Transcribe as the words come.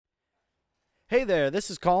Hey there, this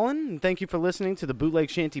is Colin, and thank you for listening to the Bootleg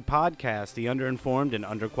Shanty Podcast, the underinformed and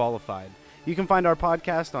underqualified. You can find our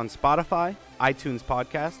podcast on Spotify, iTunes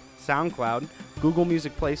Podcast, SoundCloud, Google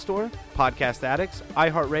Music Play Store, Podcast Addicts,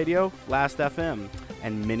 iHeartRadio, Last.fm,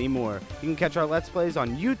 and many more. You can catch our Let's Plays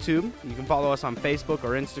on YouTube, you can follow us on Facebook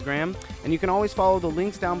or Instagram, and you can always follow the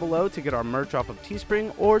links down below to get our merch off of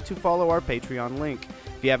Teespring or to follow our Patreon link.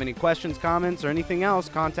 If you have any questions, comments, or anything else,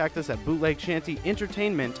 contact us at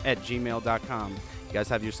bootlegshantyentertainment@gmail.com. You guys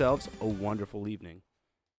have yourselves a wonderful evening.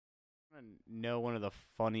 I know one of the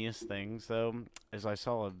funniest things, though, is I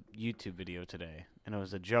saw a YouTube video today, and it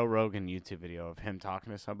was a Joe Rogan YouTube video of him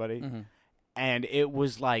talking to somebody, and it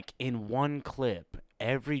was like in one clip,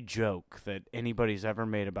 every joke that anybody's ever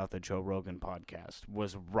made about the Joe Rogan podcast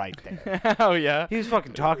was right there. Oh, yeah? He was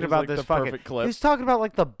fucking talking about like this the fucking perfect clip. He was talking about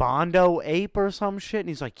like the Bondo ape or some shit, and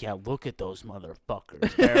he's like, "Yeah, look at those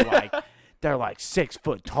motherfuckers. They're like 6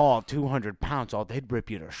 foot tall, 200 pounds. Oh, they'd rip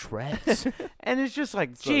you to shreds." And it's just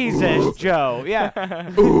like, Jesus, Joe. Yeah.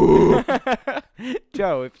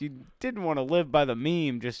 Joe, if you didn't want to live by the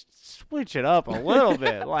meme, just switch it up a little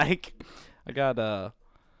bit. Like, I got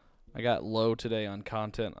low today on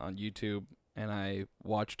content on YouTube, and I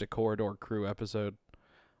watched a Corridor Crew episode.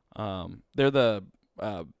 They're the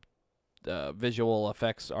visual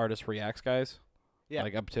effects artist reacts guys. Yeah.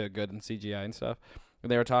 Like up to good in CGI and stuff. And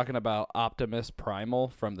they were talking about Optimus Primal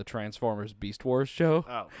from the Transformers Beast Wars show.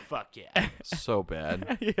 oh, fuck yeah. So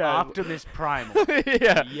bad. Yeah. Optimus Primal.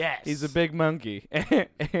 Yeah. Yes. He's a big monkey.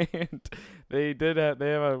 And they have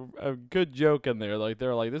a good joke in there. Like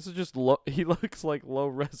they're like, this is just he looks like low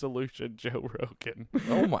resolution Joe Rogan.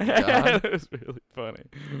 Oh my god. It was really funny.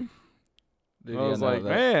 Dude, I was yeah, no, like, that-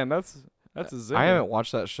 man, that's a zinger. I haven't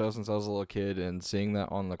watched that show since I was a little kid, and seeing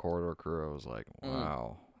that on the Corridor Crew, I was like,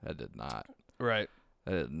 wow, that did not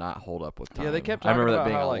hold up with time. Yeah, they kept I remember talking that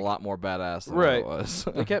being about how, a like- lot more badass than Right. it was.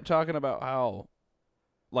 They kept talking about how,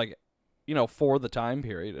 like, for the time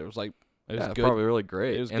period, it was like it was yeah, good. probably really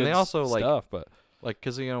great. It was and good they also stuff, but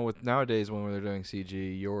because with nowadays when they're doing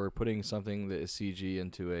CG, you're putting something that is CG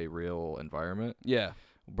into a real environment. yeah,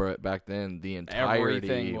 But back then, the entirety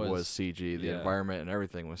Everything was was- CG. The yeah. environment and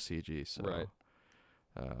everything was CG. So, Right.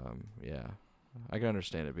 Yeah, I can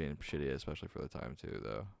understand it being shitty, especially for the time too.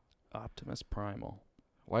 Though, Optimus Primal.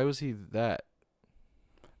 why was he that?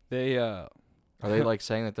 They Are they like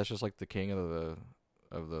saying that that's just like the king of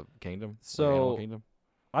the kingdom? The animal So- kingdom?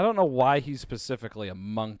 I don't know why he's specifically a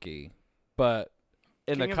monkey, but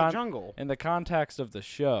in King the of the jungle. in the context of the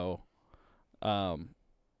show,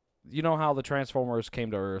 you know how the Transformers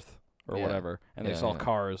came to Earth or Yeah. whatever, and they Yeah, saw yeah.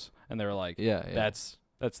 cars, and they were like, Yeah, yeah. that's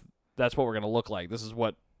what we're gonna look like. This is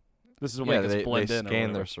what yeah, make us they blend in. or scan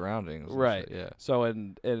whatever. their surroundings. and Right. shit, yeah. So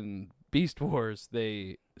in Beast Wars,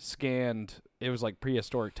 they scanned. It was like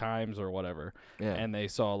prehistoric times or whatever, Yeah. and they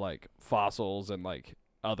saw like fossils and like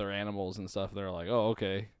other animals and stuff. They're like, oh,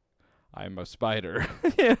 okay, I'm a spider.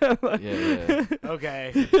 yeah.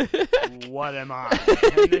 Okay. What am I?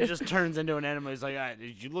 And it just turns into an animal. He's like,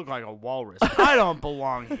 you look like a walrus. I don't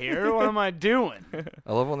belong here. What am I doing?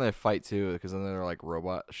 I love when they fight too, because then their like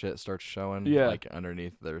robot shit starts showing, Yeah. like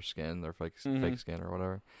underneath their skin, their fake Mhm. skin or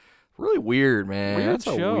whatever. Really weird, man. Weird That's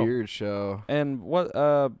show. a weird show. And what?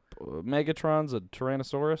 Megatron's a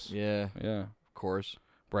Tyrannosaurus. Yeah, Yeah. of course.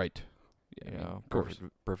 Right. You Yeah. know, of course.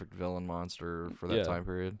 perfect villain monster for that Yeah. time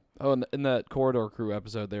period. Oh, and in that Corridor Crew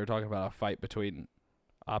episode, they were talking about a fight between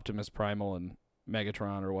Optimus Primal and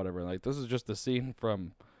Megatron or whatever. Like, this is just the scene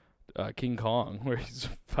from King Kong where he's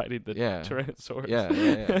fighting the Yeah. Tyrannosaurus.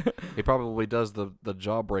 Yeah. He probably does the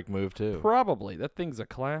jawbreak move too. Probably. That thing's a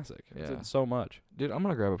classic. It's Yeah. in so much. Dude, I'm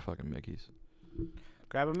gonna grab a fucking Mickey's.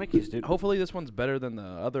 Grab a Mickey's, dude. Hopefully this one's better than the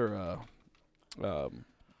other,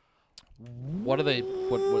 what are they,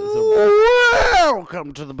 what is it?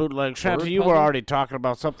 Welcome to the Bootleg Shanty. Word You were puzzle? already talking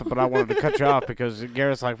about something, but I wanted to cut you off because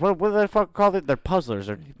Garrett's like, what do they fucking call it? They're puzzlers.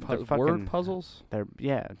 They're Word fucking, puzzles?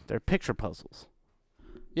 they're picture puzzles.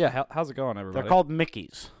 Yeah, how's it going, everybody? They're called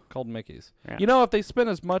Mickeys. Called Mickey's. Yeah. You know, if they spend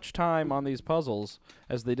as much time on these puzzles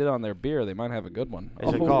as they did on their beer, they might have a good one.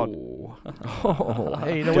 Is it called- Oh,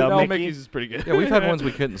 hey, you know Duh, what? Mickey? is pretty good. Yeah, we've had ones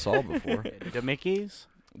we couldn't solve before. The Mickeys?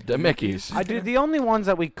 The Mickey's. Dude, the only ones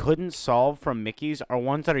that we couldn't solve from Mickey's are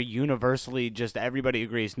ones that are universally just everybody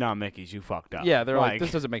agrees, nah, Mickey's, you fucked up. Yeah, they're like,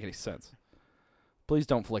 this doesn't make any sense. Please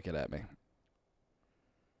don't flick it at me.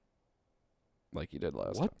 Like you did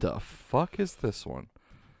last What the fuck is this one?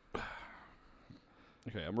 time.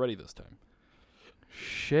 Okay, I'm ready this time.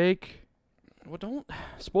 Shake. Well, don't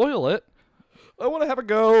spoil it. I want to have a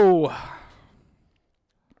go.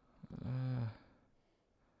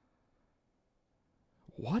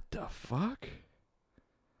 What the fuck?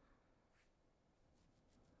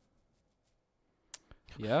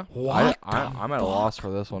 Yeah. What? I'm at a loss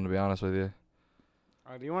for this one, to be honest with you.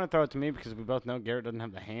 Do you want to throw it to me because we both know Garrett doesn't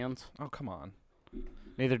have the hands? Oh, come on.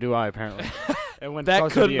 Neither do I, apparently.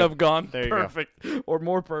 That couldn't have gone there perfect or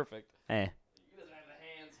more perfect. Hey. He doesn't have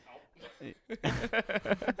the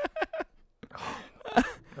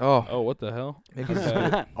hands. Oh, what the hell?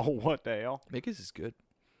 Okay. Oh, what the hell? Mickey's is good.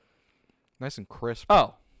 Nice and crisp.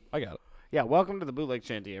 Oh, I got it. Yeah, welcome to the Bootleg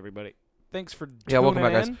Shanty, everybody. Thanks for tuning welcome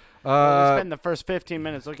back, guys. in. We spend the first 15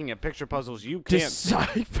 minutes looking at picture puzzles you can't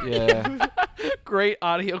Decipher. Yeah. Great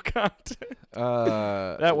audio content.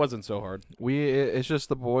 That wasn't so hard. It's just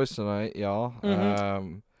the boys tonight, y'all.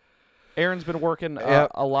 Mm-hmm. Erin's been working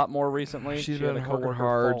a lot more recently. She's she had been a coworker working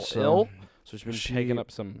hard, fall ill, so she's been taking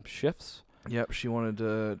up some shifts. Yep, she wanted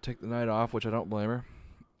to take the night off, which I don't blame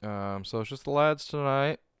her. So it's just the lads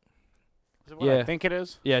tonight. Is it what I think it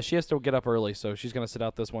is? Yeah, she has to get up early, so she's going to sit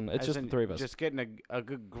out this one. It's just the three of us. Just getting a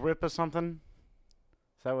good grip of something?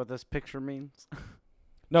 Is that what this picture means?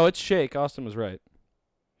 No, it's shake. Austin was right.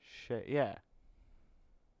 Shake, yeah.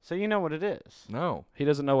 So you know what it is? No. He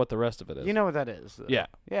doesn't know what the rest of it is. You know what that is? Yeah.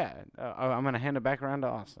 Yeah. I'm going to hand it back around to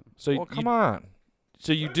Austin. So come on.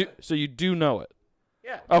 So you do know it.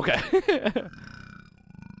 Yeah. Okay.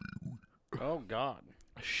 Oh God.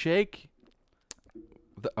 Shake.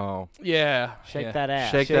 Yeah. Shake that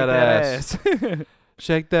ass. Shake that ass.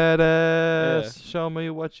 Shake that ass. Yeah. Show me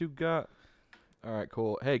what you got. All right,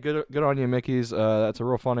 cool. Hey, good on you, Mickey's. That's a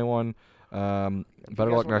real funny one.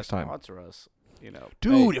 Better luck next time. Sponsor us, you know.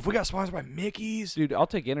 Dude, if we got sponsored by Mickey's. Dude, I'll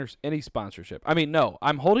take any sponsorship. I mean, no,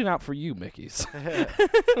 I'm holding out for you, Mickey's.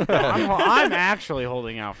 I'm actually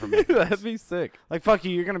holding out for Mickey's. That'd be sick. Like, fuck you,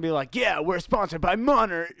 you're going to be like, yeah, we're sponsored by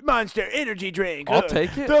Monster Energy Drink. I'll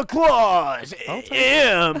take it. The Claws.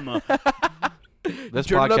 M. This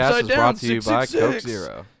podcast is brought to you by Coke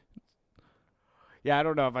Zero. Yeah, I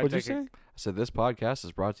don't know if I What'd take you say? I said this podcast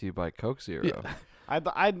is brought to you by Coke Zero. Yeah.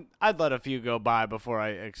 I'd let a few go by before I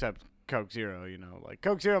accept Coke Zero, you know. Like,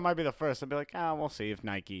 Coke Zero might be the first. I'd be like, we'll see if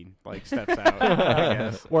Nike, steps out, I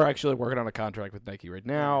guess. We're actually working on a contract with Nike right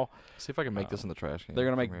now. See if I can make this in the trash can. They're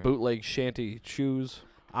going to make bootleg Shanty shoes.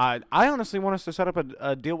 I honestly want us to set up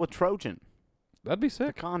a deal with Trojan. That'd be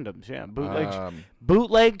sick. The condoms, yeah.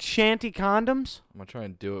 Bootleg Shanty condoms? I'm going to try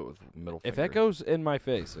and do it with middle finger. If that goes in my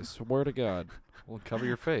face, I swear to God. Well, cover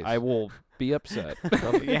your face. I will be upset.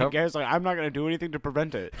 Garrett's like, I'm not going to do anything to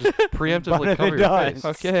prevent it. Just preemptively cover your face.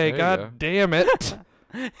 Okay, God damn it.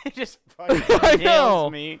 It just fucking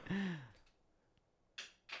nails me.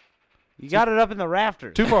 You got it up in the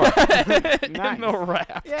rafters. Too far. Nice. In the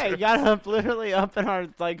rafters. Yeah, you got it up literally up in our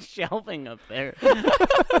shelving up there.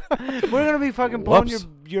 We're gonna be fucking pulling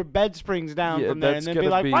your bed springs down from there, and then be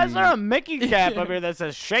like, "Why is there a Mickey cap up here that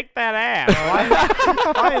says shake that ass?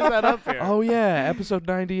 Why is that up here?" Oh yeah, episode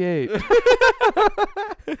 98.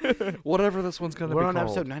 Whatever this one's gonna be called. We're on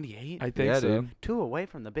episode 98. I think so. Dude. 2 away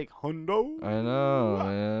from the big hundo. I know,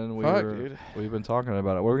 man. Dude. We've been talking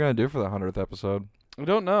about it. What are we gonna do for the 100th episode? I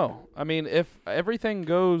don't know. I mean, if everything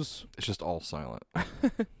goes, it's just all silent.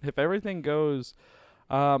 If everything goes,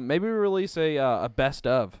 maybe we release a best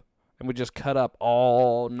of, and we just cut up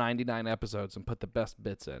all 99 episodes and put the best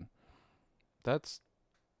bits in. That's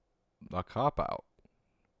a cop-out.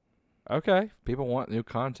 Okay. People want new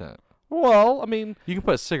content. Well, I mean, you can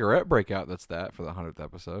put a cigarette break out that's that for the 100th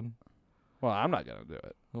episode. Well, I'm not gonna do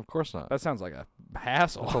it. Well, of course not. That sounds like a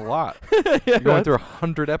hassle. That's a lot. You're going through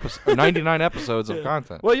 99 episodes of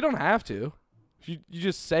content. Well, you don't have to. You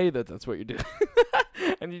just say that's what you do,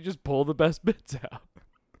 and you just pull the best bits out.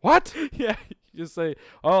 What? Yeah, you just say,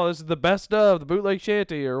 "Oh, this is the best of the bootleg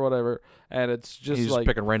shanty" or whatever, and it's just He's like just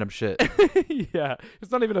picking random shit. Yeah, it's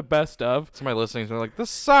not even a best of. Somebody listening is like, "This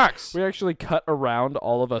sucks." We actually cut around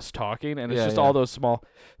all of us talking, and it's just all those small.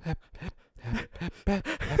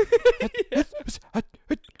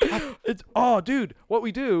 Dude, what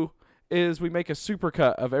we do is we make a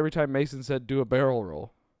supercut of every time Mason said do a barrel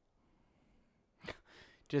roll.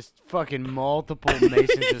 Just fucking multiple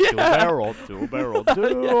Masons just do a barrel, do a barrel,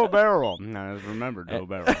 do a barrel. No, remember, do a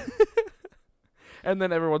barrel. And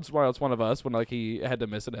then every once in a while it's one of us when he had to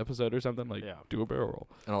miss an episode or something, do a barrel roll.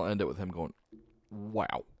 And I'll end it with him going,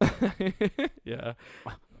 wow. Yeah.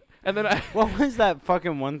 And then what was that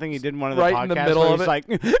fucking one thing he did in one of the right podcasts in the middle where of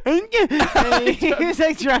he was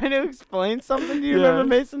trying to explain something? Do you remember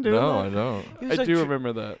Mason doing that? No, I don't. I do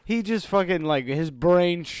remember that. He just fucking his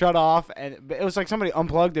brain shut off, and it was like somebody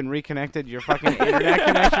unplugged and reconnected your fucking internet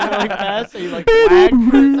connection really fast. So you lagged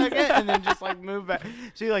for a second, and then just moved back.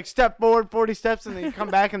 So you step forward 40 steps, and then you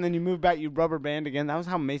come back, and then you move back. You rubber band again. That was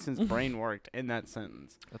how Mason's brain worked in that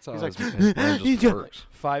sentence. That's how his brain just works.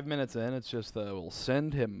 5 minutes in, it's just we'll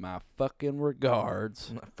send him my fucking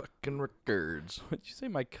regards. My fucking records. Did you say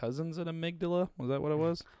my cousin's an amygdala? Was that what it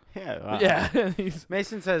was? Yeah. Yeah.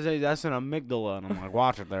 Mason says, hey, that's an amygdala. And I'm like,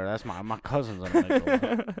 watch it there. That's my cousin's an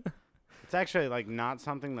amygdala. It's actually, like, not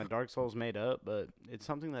something that Dark Souls made up, but it's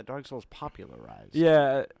something that Dark Souls popularized.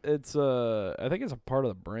 Yeah, it's I think it's a part of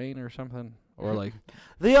the brain or something, or like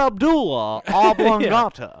The Abdullah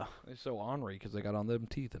oblongata. they're so ornery because they got on them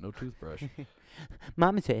teeth and no toothbrush.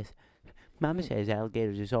 Mama says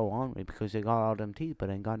alligators are so ornery because they got all them teeth but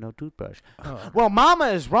ain't got no toothbrush. Oh. Well, Mama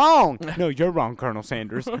is wrong. No, you're wrong, Colonel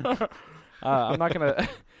Sanders. I'm not gonna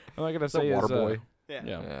say his Waterboy. yeah.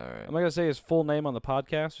 Yeah, all right. I'm not gonna say his full name on the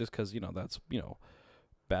podcast just because that's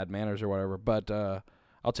bad manners or whatever. But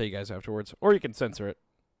I'll tell you guys afterwards, or you can censor it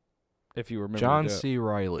if you remember. John to do C.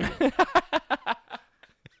 Riley. it.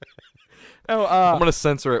 Oh, I'm gonna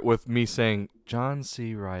censor it with me saying John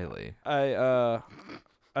C. Riley.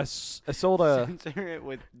 I sold a Censor it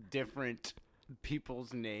with different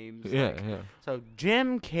people's names. Yeah, like, yeah. So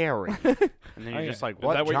Jim Carrey, and then you're just like, Is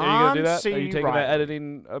what? that what, John are you gonna do that? C. Are you taking Reilly. that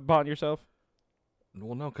editing upon yourself?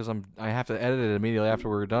 Well, no, because I have to edit it immediately after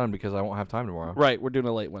we're done because I won't have time tomorrow. Right, we're doing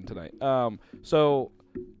a late one tonight. So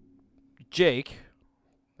Jake,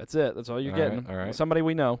 that's it. That's all you're All getting. right, all right. Somebody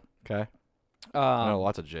we know. Okay. I know Um,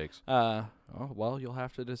 lots of Jakes. oh well, you'll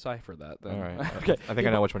have to decipher that then. All right. Okay. I think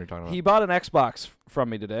I know which one you're talking about. He bought an Xbox from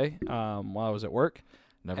me today. While I was at work,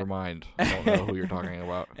 Never mind. I don't know who you're talking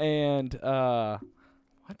about. and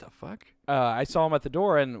What the fuck? I saw him at the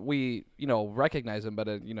door, and we recognized him, but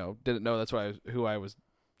didn't know that's who I was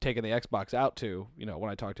taking the Xbox out to. When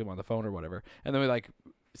I talked to him on the phone or whatever, and then we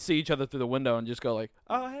see each other through the window and just go like,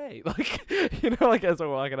 oh hey, like as we're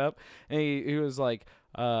walking up, and he was like.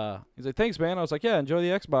 He's like, thanks, man. I was like, yeah, enjoy the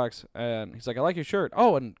Xbox. And he's like, I like your shirt.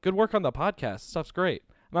 Oh, and good work on the podcast. Stuff's great.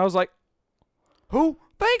 And I was like, who?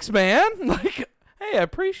 Thanks, man. Like, hey, I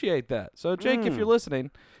appreciate that. So, Jake, if you're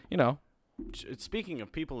listening, Speaking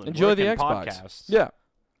of people enjoy the in Xbox. podcasts, Yeah.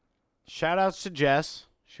 shout outs to Jess.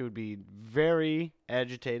 She would be very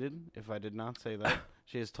agitated if I did not say that.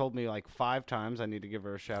 She has told me like 5 times I need to give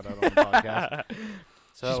her a shout out on the podcast.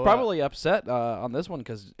 So, She's probably upset on this one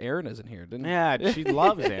because Aaron isn't here, didn't he? yeah, she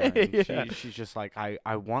loves Aaron. Yeah. She's just like,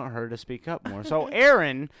 I want her to speak up more. So,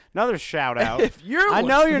 Aaron, another shout out. If you're I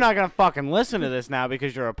know you're not going to fucking listen to this now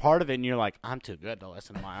because you're a part of it and you're like, I'm too good to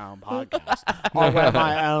listen to my own podcast. I'll wear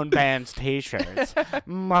my own band's t-shirts.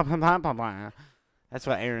 That's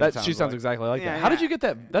what Aaron sounds she sounds like. exactly like Yeah, that. How did yeah. you get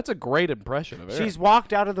that? That's a great impression of Aaron. She's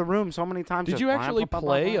walked out of the room so many times. Did just you blah, actually blah, blah,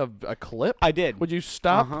 play blah, a clip? I did. Would you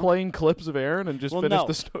stop playing clips of Aaron and just Well, finish no.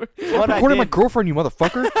 the story? What I Recording my did, girlfriend, you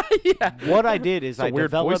motherfucker. Yeah. what I did is a I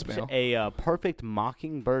weird developed voicemail. a perfect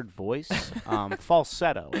mockingbird voice,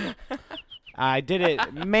 falsetto. I did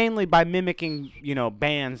it mainly by mimicking,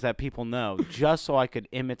 bands that people know, just so I could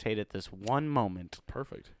imitate at this one moment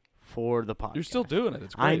Perfect. for the podcast. You're still doing it.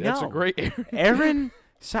 It's great. I That's a know. great Aaron. Aaron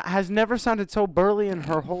has never sounded so burly in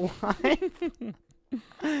her whole life.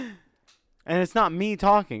 And it's not me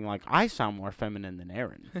talking. Like, I sound more feminine than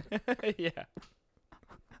Aaron. Yeah.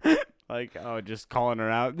 Like, just calling her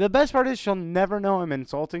out. The best part is she'll never know I'm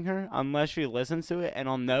insulting her unless she listens to it, and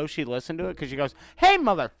I'll know she listened to it because she goes, hey,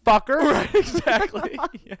 motherfucker. Right, exactly.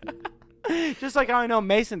 Yeah. Just like how I know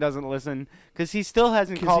Mason doesn't listen because he still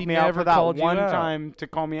hasn't 'Cause called he me out never for that called you one out. time to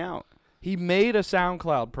call me out. He made a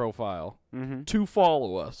SoundCloud profile Mm-hmm. to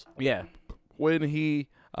follow us Yeah. when he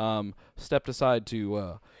stepped aside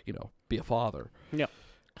to, be a father. Yeah.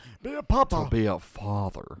 Be a papa. To be a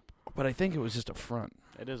father. But I think it was just a front.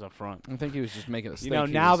 It is a front. I think he was just making us You think know,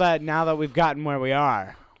 he now was- that we've gotten where we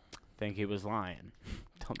are, I think he was lying.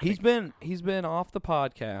 Don't He's think- been off the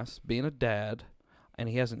podcast being a dad, and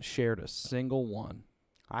he hasn't shared a single one.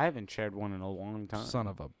 I haven't shared one in a long time. Son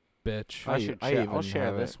of a bitch. I should share. I'll even share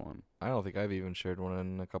have this it. one. I don't think I've even shared one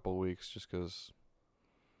in a couple of weeks just because.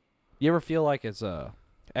 You ever feel like it's a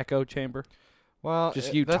echo chamber? Well,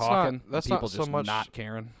 Just you that's talking, Not, that's people not so just much. not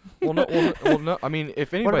caring. Well, no. I mean,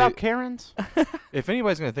 if What anybody, about Karen's? if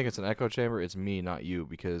anybody's gonna think it's an echo chamber, it's me, not you,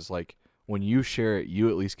 because like when you share it, you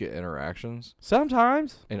at least get interactions,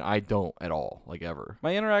 Sometimes and I don't at all, like ever.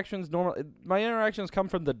 my interactions come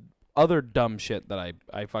from the other dumb shit that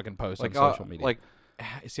I fucking post Like on social media. Like,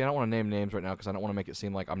 see, I don't want to name names right now because I don't want to make it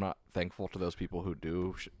seem like I'm not thankful to those people who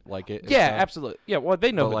do like it. and yeah, stuff. absolutely. Yeah, well,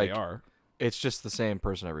 they know But, who like, they are. It's just the same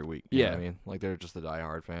person every week. You know Yeah. what I mean, like they're just the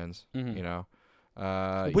diehard fans. Mhm. You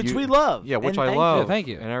know, Which you- we love. Yeah, which and I thank love. Yeah, thank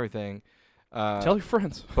you. And everything. Tell your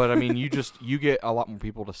friends. But I mean, you get a lot more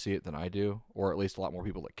people to see it than I do, or at least a lot more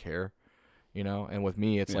people that care. you know. And with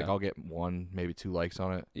me, it's like Yeah. I'll get 1, maybe 2 likes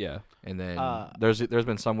on it, Yeah. and then there's there's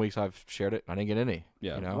been some weeks I've shared it, and I didn't get any.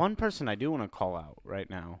 Yeah. You know? one person I do want to call out right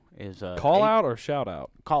now is Call out or shout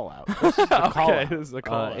out? Call out. This is the call Okay, out. this is a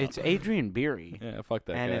call out. It's Adrian Beery. Yeah, fuck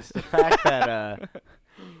that And guy. it's the fact that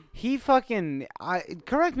he fucking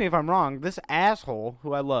correct me if I'm wrong. This asshole,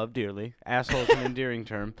 who I love dearly, asshole is an endearing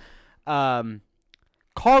term,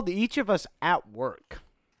 called each of us at work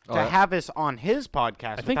to have us on his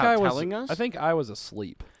podcast I think without I was. telling us. I think I was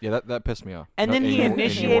asleep. Yeah, that pissed me off. And No, then he you weren't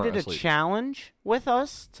initiated a asleep. challenge with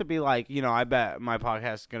us to be like, I bet my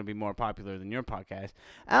podcast is going to be more popular than your podcast.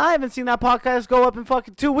 And I haven't seen that podcast go up in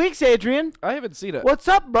fucking 2 weeks, Adrian. I haven't seen it. What's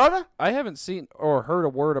up, brother? I haven't seen or heard a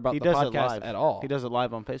word about He the does it podcast live at all. He does it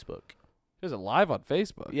live on Facebook. Is it live on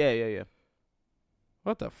Facebook? Yeah.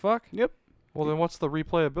 What the fuck? Yep. Well, then what's the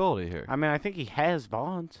replayability here? I mean, I think he has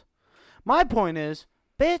VODs. My point is,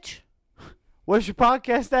 bitch, where's your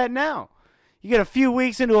podcast at now? You get a few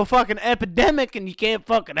weeks into a fucking epidemic and you can't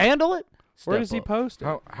fucking handle it? Where Step does he up. post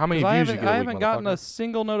it? How many 'Cause views you get? I a haven't week, gotten a motherfucker?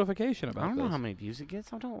 single notification about I don't know this. how many views it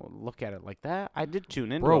gets. I don't look at it like that. I did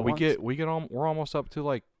tune in. Bro, we're almost up to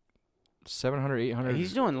like 700, 800.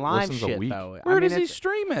 He's doing live listens a shit week. though. Where I mean, does he it's,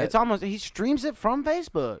 stream it? It's almost he streams it from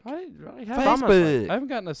Facebook. I haven't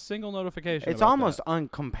gotten a single notification. It's about almost that.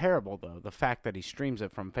 uncomparable though. The fact that he streams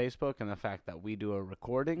it from Facebook and the fact that we do a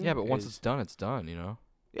recording. Yeah, but once is- it's done, you know?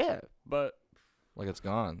 yeah, but Like, it's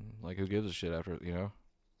gone. Like, who gives a shit after, you know?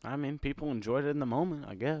 I mean, people enjoyed it in the moment.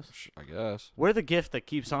 I guess I guess. we're the gift that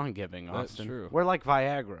keeps on giving, That's Austin. true. We're like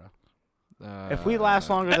Viagra. If we last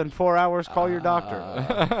longer than 4 hours, call your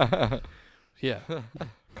doctor. Yeah.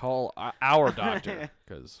 Call our doctor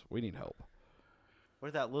because we need help.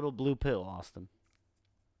 We're that little blue pill, Austin.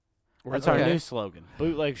 We're That's the- our Okay. new slogan.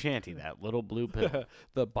 Bootleg Shanty, that little blue pill.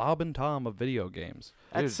 the Bob and Tom of video games.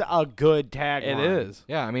 That's a good tagline. It is.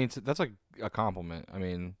 Yeah, I mean, that's like a compliment. I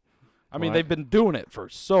mean, I mean, Well, they've been doing it for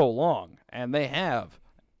so long, and they have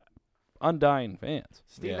undying fans.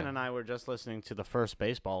 Steven Yeah. and I were just listening to the first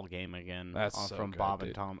baseball game again That's so from good, Bob dude.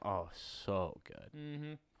 and Tom. Oh, so good.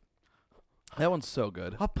 Mm-hmm. That one's so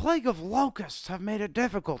good. A plague of locusts have made it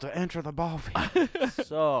difficult to enter the ball field.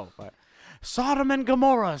 so fun. Sodom and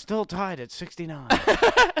Gomorrah still tied at 69.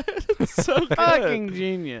 so good. Fucking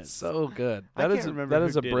genius. So good. I That is can't a, remember that who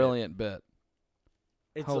is a did it. brilliant bit.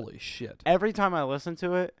 It's Holy shit. every time I listen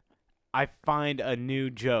to it, I find a new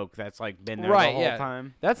joke that's like been there Right, the whole yeah.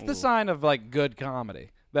 time. That's the Ooh. sign of like good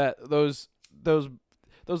comedy. That those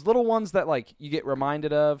little ones that like you get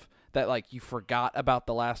reminded of that like you forgot about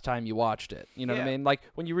the last time you watched it. You know what I Yeah. mean? Like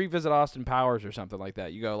when you revisit Austin Powers or something like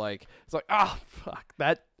that, you go like it's like, "Oh, fuck.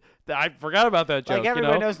 That I forgot about that joke." Like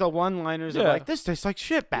everybody you know? knows the one-liners of Yeah. like, this tastes like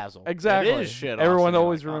shit, Basil. Exactly. It is shit. Everyone Austin. You're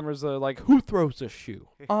always like, oh. remembers the like who throws a shoe,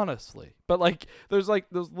 honestly. But like there's like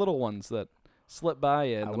those little ones that slip by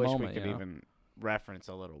you in I the wish moment. we could you know? even reference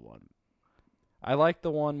a little one. I like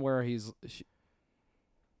the one where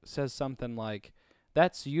says something like,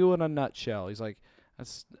 "That's you in a nutshell." He's like,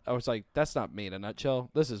 I was like, "That's not me in a nutshell.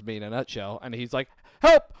 This is me in a nutshell." And he's like,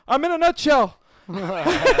 "Help! I'm in a nutshell."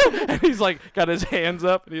 And he's like, got his hands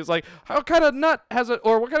up, and he's like, "How kind of nut has it,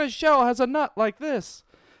 or what kind of shell has a nut like this?"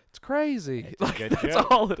 It's crazy. It's a Like, good that's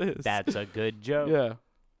joke. all it is. That's a good joke. Yeah.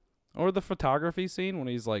 Or the photography scene when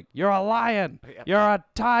he's like, "You're a lion. Yeah. You're a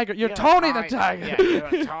tiger. You're Tony the tiger." Yeah, you're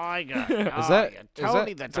a tiger. Is that- you're is that-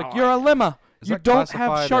 Tony the It's tiger? like you're a lemma. is You that don't have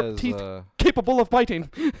classified sharp as, teeth capable of biting.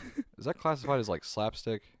 Is that classified as like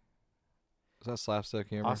slapstick? Is that slapstick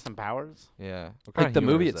humor? Austin Powers. Yeah. What Like kind the of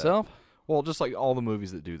humor movie is that? itself. Well, just like all the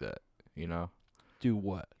movies that do that, you know? Do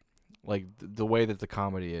what? Like the way that the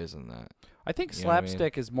comedy is in that. I think You know what I mean?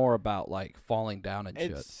 slapstick is more about like falling down and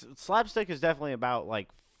shit. It's slapstick is definitely about like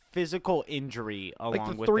physical injury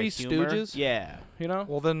along the with Three the humor. Stooges? Yeah. You know?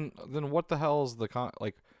 Well, then what the hell is the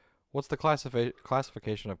like? What's the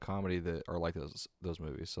classification of comedy that are like those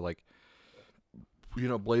movies? So like, you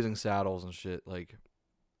know, Blazing Saddles and shit, like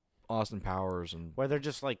Austin Powers and Where they're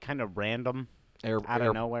just like kind of random Air, out Air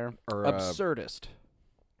of nowhere. or Absurdist.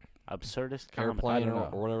 Absurdist comedy. Airplane I or, don't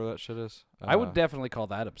know. or whatever that shit is. I would definitely call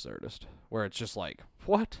that absurdist, where it's just like,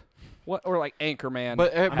 what? Or like Anchorman.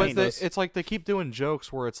 But mean, it's like they keep doing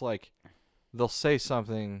jokes where it's like they'll say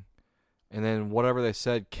something, and then whatever they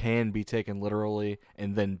said can be taken literally,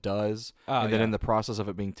 and then does, Oh, and then yeah. in the process of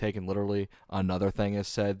it being taken literally, another thing is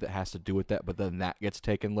said that has to do with that, but then that gets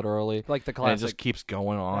taken literally, like the and it classic. just keeps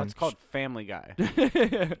going on. That's called Family Guy.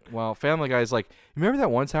 Well, Family Guy's like, remember that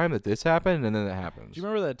one time that this happened, and then it happens. Do you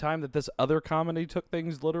remember the time that this other comedy took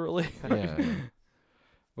things literally? Yeah.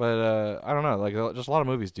 But I don't know. Like just a lot of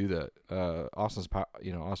movies do that.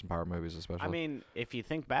 Austin Power movies especially. I mean, if you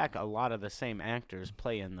think back, a lot of the same actors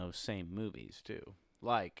play in those same movies too.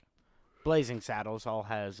 Like Blazing Saddles all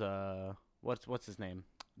has what's his name?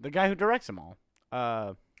 The guy who directs them all.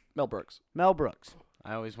 Mel Brooks. Mel Brooks.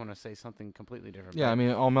 I always want to say something completely different. yeah, but I mean,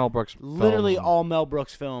 all Mel Brooks. literally films, all Mel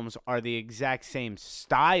Brooks films are the exact same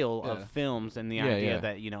style Yeah. of films, and the Yeah, idea yeah.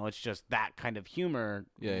 that it's just that kind of humor.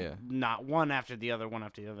 Yeah. Not one after the other, one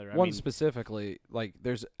after the other. I One mean, specifically, like,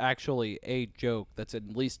 there's actually a joke that's in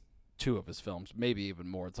at least 2 of his films, maybe even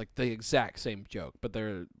more. It's like the exact same joke, but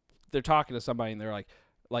they're talking to somebody and they're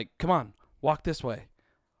like, come on, walk this way.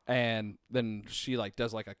 And then she like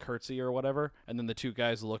does like a curtsy or whatever, and then the 2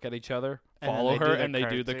 guys look at each other, And then follow they do her, the and they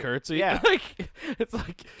do the curtsy. Yeah. Like, it's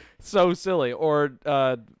like so silly. Or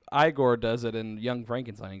Igor does it in Young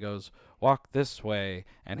Frankenstein. He goes, walk this way,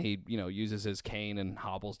 and he uses his cane and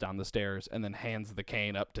hobbles down the stairs, and then hands the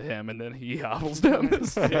cane up to him, and then he hobbles down the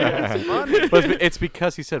stairs. But it's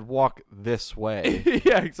because he said walk this way.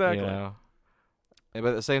 Yeah, exactly. You know?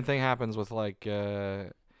 But the same thing happens with like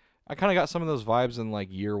I kind of got some of those vibes in like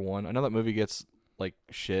Year One. I know that movie gets like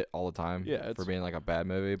shit all the time Yeah, for being like a bad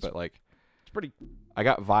movie, but like It's pretty I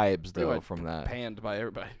got vibes Pretty though much from that. panned by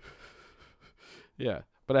everybody. Yeah,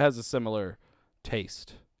 but it has a similar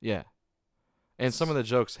taste. Yeah, and some of the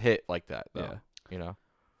jokes hit like that though. Yeah. You know,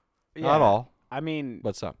 yeah. not all, I mean,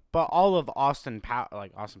 but some. but all of Austin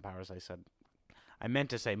Powers, I meant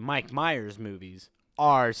to say Mike Myers movies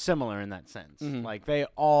are similar in that sense. Mhm. Like they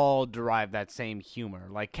all derive that same humor.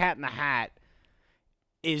 Like Cat in the Hat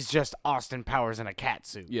is just Austin Powers in a cat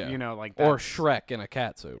suit. Yeah. Like Or that's- Shrek in a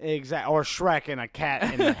cat suit. Or Shrek in a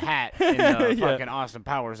cat in the hat in the Yeah. fucking Austin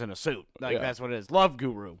Powers in a suit. Like Yeah. that's what it is. Love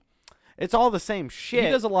Guru. It's all the same shit. He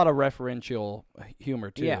does a lot of referential humor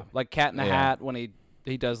too. Yeah. Like Cat in the Yeah. Hat when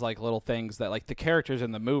he does like little things that like the characters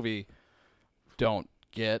in the movie don't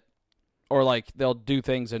get, or like they'll do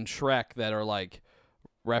things in Shrek that are like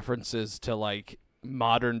references to like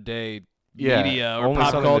modern day media or only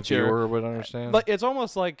pop something culture. the viewer would understand. Like it's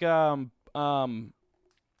almost like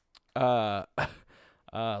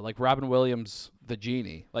like Robin Williams, the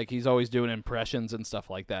genie. Like he's always doing impressions and stuff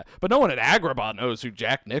like that. But no one at Agrabah knows who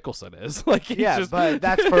Jack Nicholson is. Like he's Yeah, just... but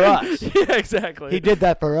that's for us. Yeah, exactly. He did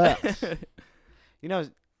that for us.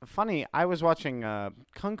 Funny, I was watching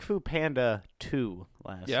Kung Fu Panda 2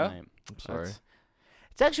 last Yeah? night. I'm sorry.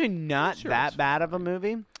 It's actually not Sure, that it's- bad of a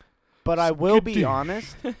movie, but I will be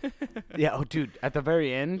honest. Yeah, oh, dude, at the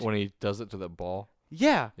very end. When he does it to the ball.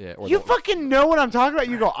 Yeah. Yeah. Or You the, fucking know what I'm talking about.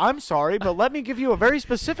 You go, I'm sorry, but let me give you a very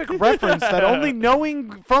specific reference that only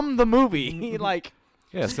knowing from the movie, like,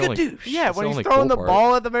 yeah, it's the only, skadoosh. Yeah, it's when he's only throwing cool the part.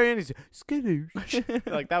 ball at the very end, he's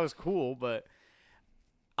skadoosh. Like, that was cool, but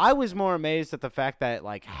I was more amazed at the fact that,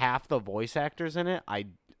 like, half the voice actors in it, I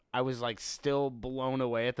was, like, still blown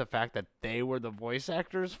away at the fact that they were the voice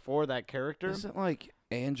actors for that character. Isn't like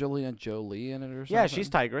Angelina Jolie in it or something? Yeah, she's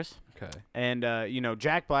Tigress. Okay. And,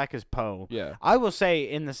 Jack Black is Poe. Yeah. I will say,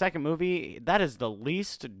 in the second movie, that is the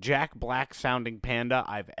least Jack Black-sounding panda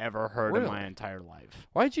I've ever heard in my Really? entire life.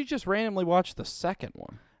 Why'd you just randomly watch the second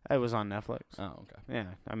one? It was on Netflix. Oh, okay. Yeah,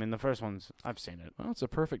 I mean, the first one's, I've seen it. Well, it's a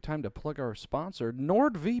perfect time to plug our sponsor,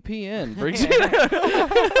 NordVPN. Brings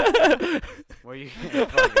Where you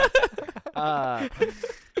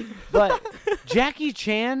but Jackie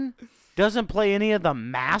Chan doesn't play any of the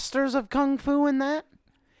masters of Kung Fu in that.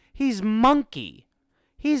 He's Monkey.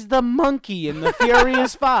 He's the monkey in the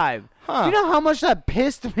Furious 5. Huh. You know how much that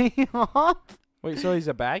pissed me off? Wait, so he's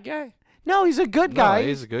a bad guy? No, he's a good guy. No,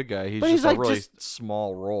 he's a good guy. He's But just he's, like, a really just-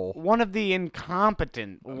 small role. One of the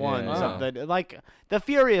incompetent ones Yeah. of the, like, the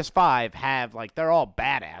Furious 5 have, like, they're all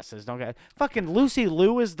badasses, don't get fucking Lucy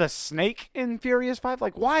Liu is the snake in Furious 5.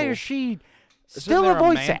 Like, why Cool. is she Isn't still there a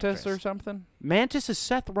voice Mantis actress? or something? Mantis is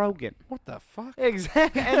Seth Rogen. What the fuck?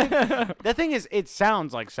 Exactly. And the thing is, it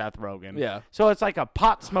sounds like Seth Rogen. Yeah. So it's like a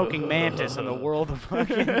pot-smoking mantis in the world of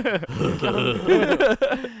fucking...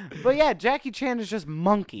 But yeah, Jackie Chan is just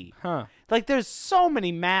Monkey. Huh. Like, there's so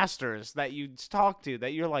many masters that you talk to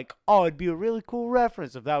that you're like, oh, it'd be a really cool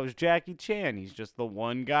reference if that was Jackie Chan. He's just the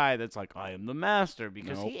one guy that's like, I am the master,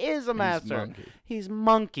 because Nope. he is a master. Monkey. He's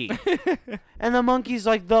Monkey. And the Monkey's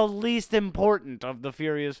like the least important of the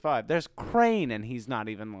Furious 5. There's Crane, and he's not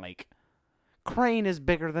even like... Crane is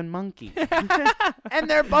bigger than Monkey. And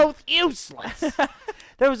they're both useless.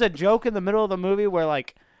 There was a joke in the middle of the movie where,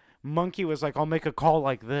 like, Monkey was like, I'll make a call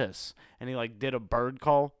like this. And he, like, did a bird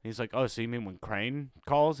call. He's like, oh, so you mean when Crane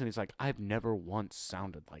calls? And he's like, I've never once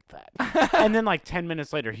sounded like that. And then, like, 10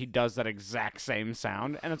 minutes later, he does that exact same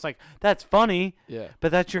sound. And it's like, that's funny, Yeah.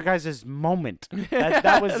 but that's your guys' moment.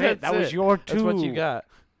 That was it. That's That was it. your That's what you two got.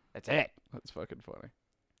 That's it. That's fucking funny.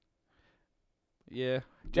 Yeah.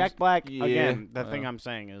 Jack Black, yeah. again, the thing Yeah. I'm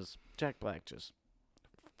saying is Jack Black just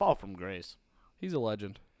fall from grace. He's a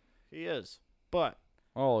legend. He is. But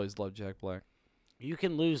I always loved Jack Black. you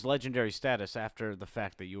can lose legendary status after the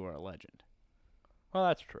fact that you are a legend Well,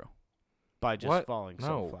 that's true. by just What? falling No.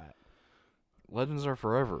 so flat. Legends are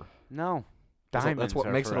forever. No. That's Diamonds what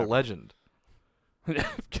are makes forever. it a legend.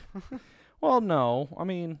 Well, no. I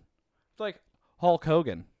mean, it's like Hulk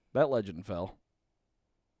Hogan. That legend fell.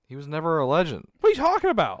 He was never a legend. What are you talking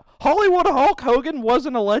about? Hollywood Hulk Hogan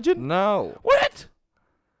wasn't a legend? No, What?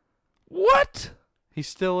 What? he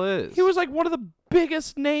still is. He was like one of the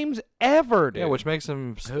biggest names ever, dude. Yeah, which makes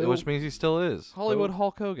him. Who? Which means he still is. Hollywood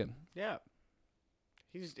Hulk Hogan. Yeah.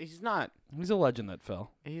 He's not. He's a legend that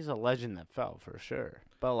fell. He's a legend that fell for sure.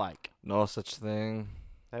 But like No such thing.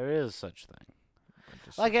 there is such thing.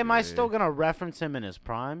 I Like, am I disagree. still gonna reference him in his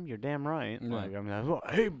prime? You're damn right. Yeah. Like, I'm like, "Oh,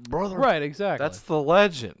 hey brother. Right, exactly. That's the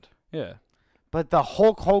legend. yeah. But the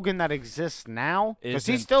Hulk Hogan that exists now, because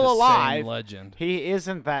he's Isn't still the alive, Same legend. he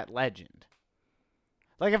isn't that legend.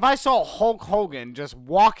 Like, if I saw Hulk Hogan just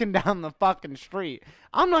walking down the fucking street,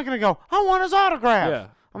 I'm not gonna go, I want his autograph. Yeah.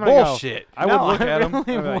 I'm gonna Bullshit. I go, would "No, look I at him.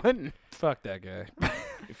 really I'd be like, wouldn't. Fuck that guy.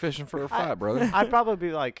 You're fishing for a fight, brother. I'd probably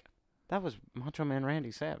be like, that was Macho Man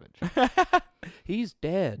Randy Savage. He's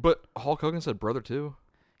dead. But Hulk Hogan said brother too.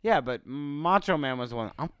 Yeah, but Macho Man was the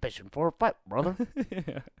one, I'm fishing for a fight, brother.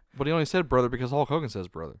 But he only said brother because Hulk Hogan says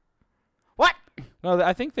brother. What? No,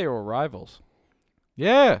 I think they were rivals.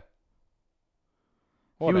 Yeah.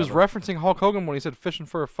 He Whatever. was referencing Hulk Hogan when he said fishing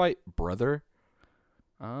for a fight, brother.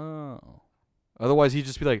 Oh. Otherwise, he'd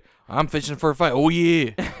just be like, I'm fishing for a fight. Oh,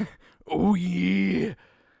 yeah. Oh, yeah.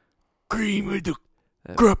 Cream of the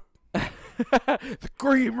crop. The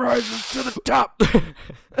cream rises to the top.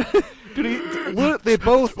 Dude, they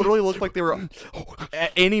both literally looked like they were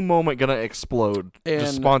at any moment going to explode. Just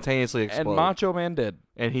And- spontaneously explode. And Macho Man did.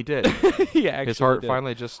 And he did. He actually His heart did.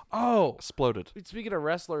 finally just Oh. exploded. Speaking of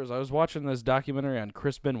wrestlers, I was watching this documentary on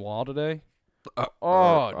Chris Benoit today. Oh, Oh.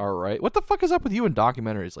 all right. What the fuck is up with you in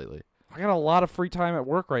documentaries lately? I got a lot of free time at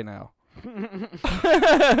work right now.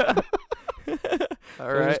 All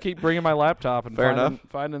So I just keep bringing my laptop and Fair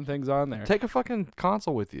finding things on there. Take a fucking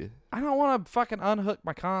console with you. I don't want to fucking unhook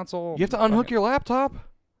my console. You have to unhook your laptop?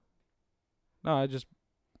 No, I just.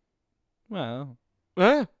 Well,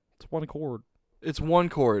 Eh? it's one cord. It's one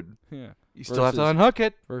cord. Yeah. You still have to Versus- unhook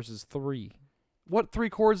it. Versus 3. What 3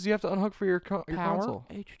 cords do you have to unhook for your Power console?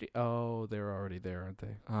 HD. Oh, they're already there, aren't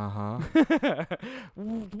they? Uh-huh.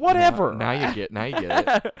 Whatever. Now you get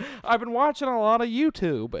it. I've been watching a lot of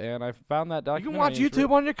YouTube, and I found that You documentary. can watch It's YouTube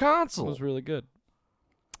on your It console. was really good.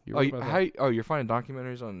 You Oh, read about that? you're finding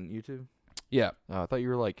documentaries on YouTube? Yeah. I thought you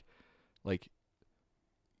were like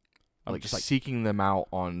I'm just like, seeking them out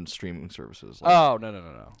on streaming services. oh,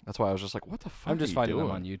 no. That's why I was just like, what the fuck I'm just are you finding doing?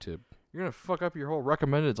 them on YouTube. You're going to fuck up your whole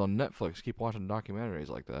recommendeds on Netflix. Keep watching documentaries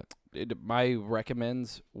like that. My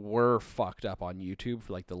recommends were fucked up on YouTube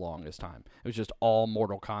for like the longest time. It was just all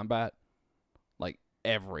Mortal Kombat, like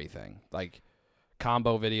everything, like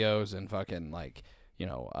combo videos and fucking like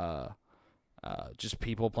just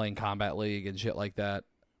people playing Combat League and shit like that,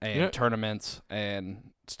 and Yeah. tournaments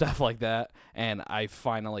and stuff like that. And I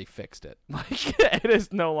finally fixed it. Like it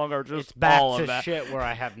is no longer just It's back all to of that. shit where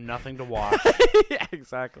I have nothing to watch. Yeah,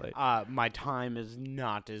 exactly. My time is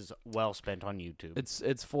not as well spent on YouTube.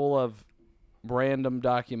 It's full of random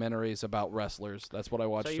documentaries about wrestlers. That's what I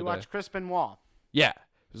watched So you today. watch Chris Benoit. Yeah,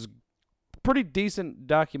 it was a pretty decent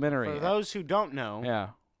documentary. For those who don't know, Yeah,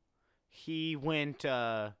 he went,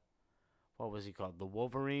 what was he called? The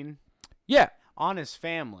Wolverine? yeah, On his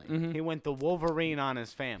family. Mhm. He went the Wolverine on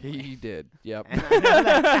his family. he did. Yep. And I know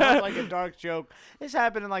that sounds like a dark joke. This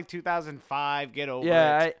happened in like 2005. Get over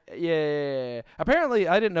it. Yeah. Apparently,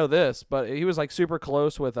 I didn't know this, but he was like super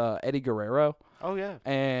close with Eddie Guerrero, Oh, yeah.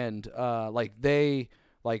 and like they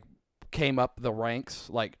like came up the ranks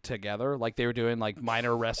like together, like they were doing like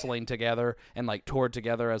minor wrestling together and like toured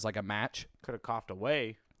together as like a match. Could have coughed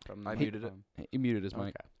away from I the muted it. phone. He muted his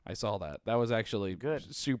mic. Okay. I saw that. That was actually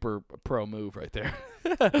Good. super pro move right there.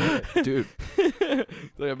 Dude,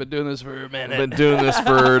 Like, I've been doing this for a I've minute. been doing this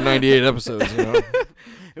for 98 episodes, you know?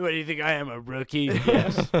 What do you think I am, a rookie?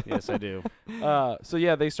 Yes. Yes, I do. So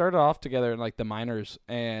yeah, they started off together in like the minors,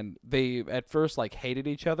 and they at first like hated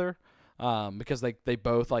each other, because they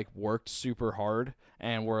both like worked super hard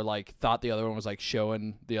and were like thought the other one was like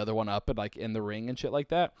showing the other one up and like in the ring and shit like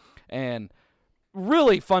that, and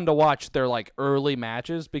really fun to watch their like early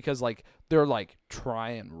matches because like they're like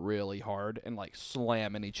trying really hard and like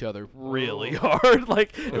slamming each other really hard.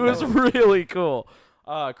 Like it was really cool.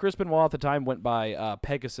 Chris Benoit at the time went by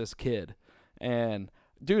Pegasus Kid, and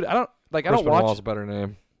dude, I don't Chris watch. Benoit's a better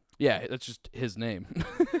name. Yeah, that's just his name.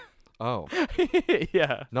 Oh.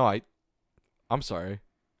 Yeah. No, I'm sorry.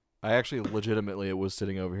 I actually legitimately was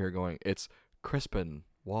sitting over here going, it's Crispin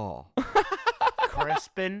Wall.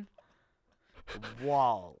 Crispin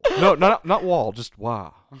Wall. No, not Wall, just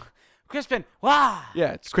Wah. Crispin Wall.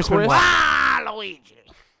 Yeah, it's Crispin Chris, Luigi.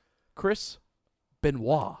 Chris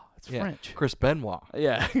Benoit. It's Yeah, French. Chris Benoit.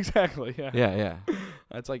 Yeah, exactly. Yeah. Yeah.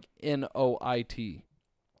 That's like Noit.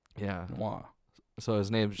 Yeah. Noir. So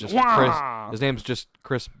his name's just Wah. Chris. His name's just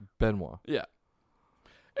Chris Benoit. Yeah.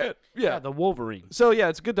 Yeah, Yeah. the Wolverine. So yeah,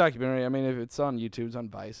 it's a good documentary. I mean, if it's on YouTube, it's on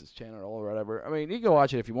Vice's channel or whatever. I mean, you can go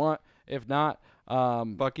watch it if you want. If not,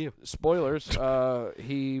 Fuck you. spoilers.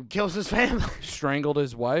 He Kills his family. strangled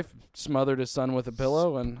his wife, smothered his son with a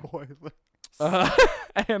pillow, and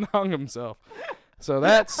and hung himself. So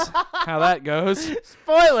that's how that goes.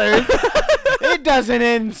 Spoilers. It doesn't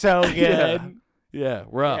end so good. Yeah,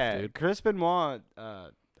 rough, Yeah, dude. Chris Benoit.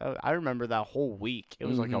 I remember that whole week. It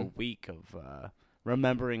was like a Mhm. week of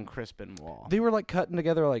remembering Chris Benoit. They were like cutting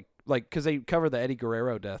together, like because they covered the Eddie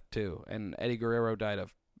Guerrero death too, and Eddie Guerrero died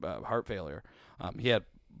of heart failure. He had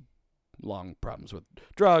long problems with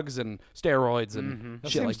drugs and steroids and That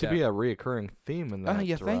shit seems like to that. be a reoccurring theme in that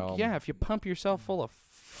You think? realm. Yeah, if you pump yourself full of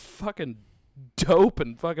fucking dope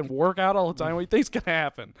and fucking work out all the time, what do you think's gonna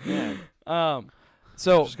happen? Yeah.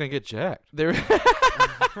 So Just gonna get jacked. there.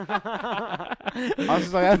 I was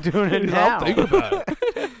just like, I'm doing it now. I'll think about it.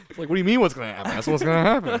 It's like, what do you mean? What's gonna happen? That's what's gonna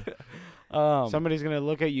happen. Somebody's gonna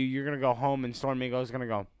look at you. You're gonna go home, and Stormy Go's gonna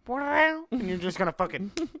go, and you're just gonna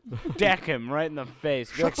fucking deck him right in the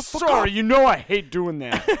face. Be like, sorry, you know I hate doing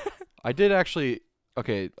that. I did actually.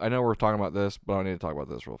 Okay, I know we're talking about this, but I need to talk about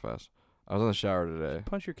this real fast. I was in the shower today.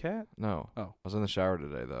 Punch your cat. No. Oh. I was in the shower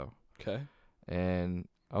today though, Okay. and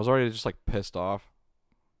I was already just like pissed off,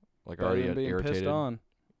 like already being irritated. pissed on.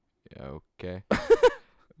 Yeah, okay.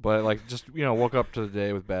 But like just woke up to the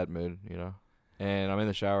day with bad mood, and I'm in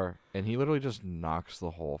the shower, and he literally just knocks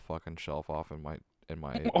the whole fucking shelf off in my Oh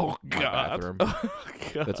my God. bathroom. Oh,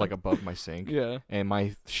 God. That's like above my sink. Yeah. And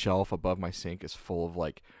my shelf above my sink is full of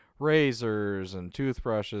like razors and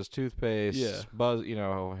toothbrushes, toothpaste, Yeah.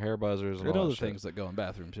 hair buzzers and And all other that shit. things that go on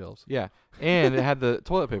bathroom shelves. Yeah, and it had the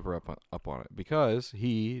toilet paper up on it because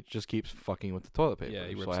he just keeps fucking with the toilet paper. Yeah,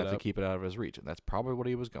 he so rips I have it to up. keep it out of his reach, and that's probably what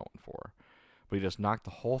he was going for. But he just knocked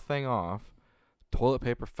the whole thing off. Toilet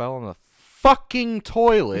paper fell in the fucking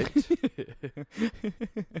toilet,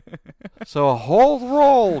 so a whole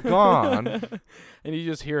roll gone. And you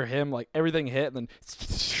just hear him like everything hit, and then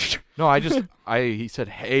No, he said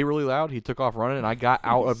hey really loud. He took off running, and I got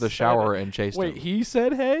out of the shower and chased wait, him. he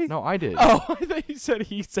said hey? No, I did. Oh, I thought he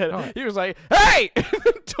said No. he was like, hey!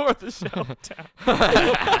 Tore the shelf down.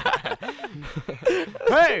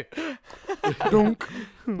 Hey,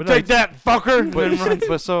 But take that, fucker.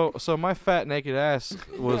 But so my fat naked ass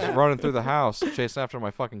was running through the house chasing after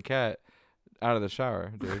my fucking cat out of the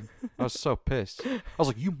shower, dude. I was so pissed. I was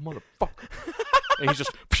like, "You motherfucker!" And he's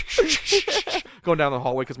just going down the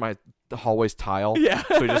hallway because the hallway's tile. Yeah.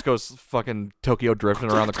 So he just goes fucking Tokyo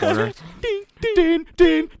drifting around the corner.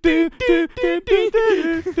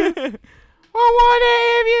 I want to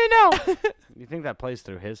if you know. You think that plays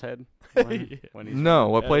through his head? When he's No,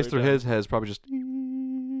 what plays Every through time. his head is probably just.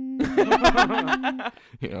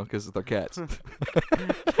 Because they're cats.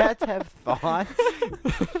 Cats have thoughts.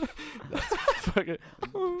 Fucking-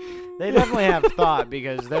 They definitely have thought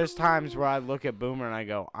because there's times where I look at Boomer and I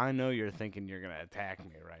go, I know you're thinking you're gonna attack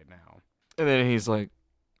me right now. And then he's like,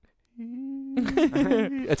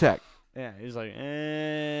 attack. Yeah, he's like,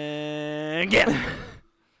 get.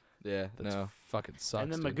 Yeah, That's no. fucking sucks.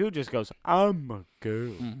 And then dude. Magoo just goes, I'm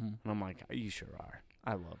Magoo. Mhm. And I'm like, you sure are.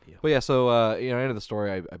 I love you. But yeah, so end of the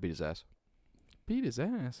story, I beat his ass. Beat his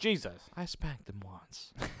ass. Jesus. I spanked him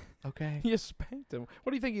once. Okay. You spanked him.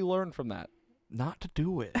 What do you think he learned from that? Not to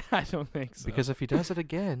do it. I don't think so. Because if he does it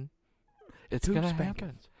again, it's Two gonna spankings.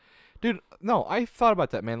 happen. Dude, no, I thought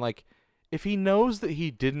about that, man. Like, if he knows that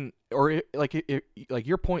he didn't, or like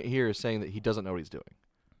your point here is saying that he doesn't know what he's doing.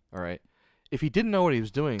 All right. If he didn't know what he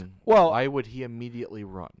was doing, Well- why would he immediately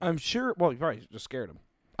run? I'm sure. Well, you're right. You just scared him.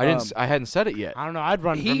 I didn't. I hadn't said it yet. I don't know. I'd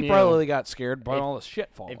run from He you. probably got scared by If- all the shit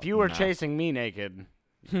falling. If you were Nah. chasing me naked,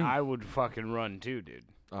 Hmm. I would fucking run too, dude.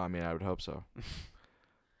 I mean, I would hope so.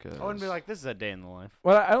 I wouldn't be like, this is a day in the life.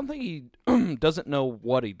 Well, I don't think he doesn't know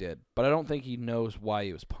what he did, but I don't think he knows why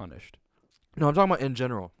he was punished. No, I'm talking about in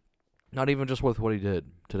general. Not even just with what he did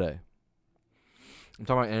today. I'm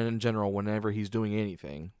talking about in general whenever he's doing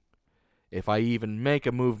anything. If I even make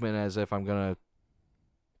a movement as if I'm going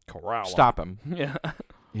to Corral 'em. stop him. Yeah.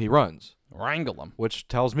 He runs, Wrangle him. which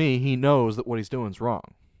tells me he knows that what he's doing is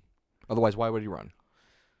wrong. Otherwise, why would he run?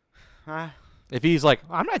 If he's like,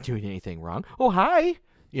 I'm not doing anything wrong. Oh, hi.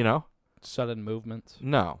 You know? Sudden movements.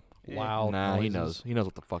 No. Loud Nah, he noises. knows. He knows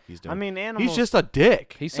what the fuck he's doing. I mean, animals. he's just a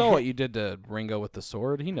dick. He saw what you did to Ringo with the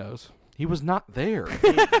sword. He knows. He was not there.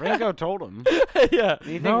 Ringo told him. Yeah.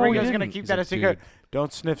 You think No, he Ringo's gonna didn't. keep He's that a a secret? dude.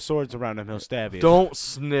 Don't sniff swords around him. He'll stab you. Don't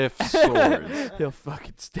sniff swords. He'll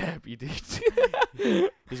fucking stab you, dude.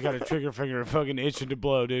 He's got a trigger finger fucking itching to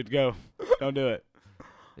blow, dude. Go. Don't do it.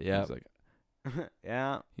 Yeah.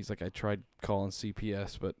 Yeah. He's like, I tried calling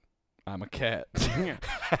CPS, but I'm a cat.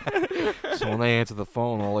 So when they answered the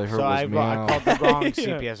phone, all they heard So was I meow. called the wrong Yeah.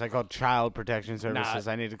 CPS. I called Child Protection Services.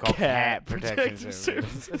 I need to call Cat Cat Protection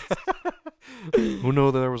Services. Who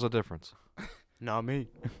knew there was a difference? Not me.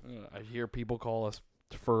 I hear people call us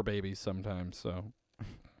fur babies sometimes, so.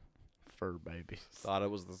 Fur babies. Thought it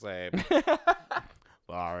was the same.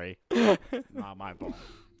 Sorry. Not my fault.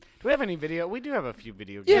 Do we have any video? We do have a few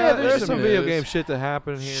video games. Yeah, there's there's some some video news. game shit that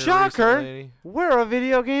happened here. Shocker. recently. We're a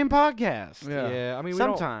video game podcast. Yeah. I mean,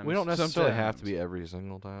 Sometimes. we don't necessarily have to Sometimes. be every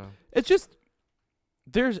single time. It's just,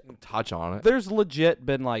 there's Touch on it. there's legit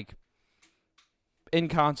been like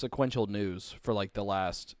inconsequential news for like the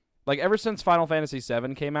last, like ever since Final Fantasy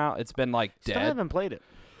VII came out, it's been like Still dead. haven't played it.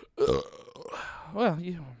 Well,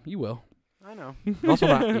 you will. I know.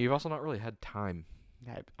 You've also not really had time.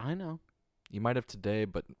 I know. You might have today,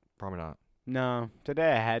 but probably not. No.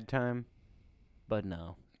 Today I had time, but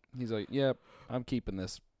no. He's like, yep, I'm keeping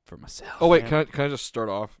this for myself. Oh wait, Yeah. can I just start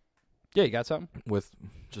off Yeah, you got something? with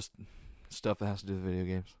just stuff that has to do with video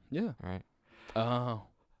games? Yeah. All right. Oh.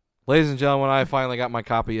 Ladies and gentlemen, I finally got my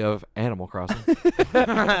copy of Animal Crossing.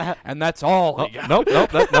 And that's all. Oh, he got.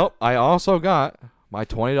 nope. I also got my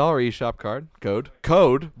 $20 eShop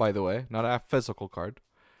code, by the way, not a physical card.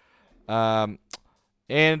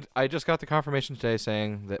 And I just got the confirmation today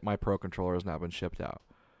saying that my Pro Controller has now been shipped out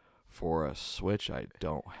for a Switch I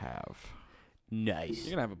don't have. Nice.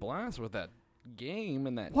 You're gonna have a blast with that game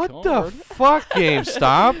and that What card. the fuck,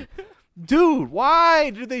 GameStop? Dude,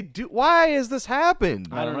 why is this happen?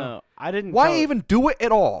 I don't know. I didn't. Why tell- even do it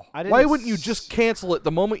at all? I didn't Why wouldn't you s- just cancel it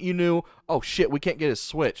the moment you knew, oh shit, we can't get a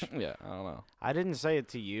Switch? Yeah, I don't know. I didn't say it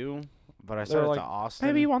to you, but I They said were it like, to Austin.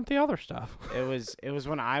 Maybe you want the other stuff. It was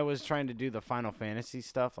when I was trying to do the Final Fantasy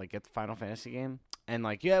stuff, like get the Final Fantasy game, and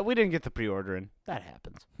like we didn't get the pre-order in. That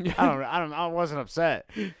happens. I wasn't upset.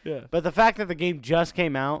 Yeah. But the fact that the game just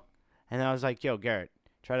came out, and I was like, "Yo, Garrett,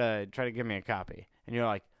 try to give me a copy," and you're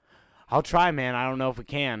like, "I'll try, man. I don't know if we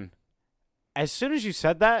can." As soon as you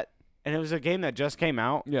said that, and it was a game that just came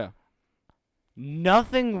out, Yeah.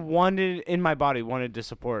 nothing in my body wanted to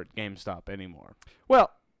support GameStop anymore.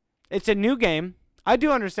 Well, It's a new game. I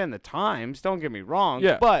do understand the times. Don't get me wrong.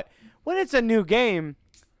 Yeah. But when it's a new game,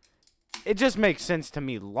 it just makes sense to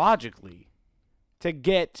me logically to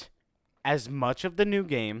get as much of the new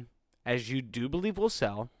game as you do believe will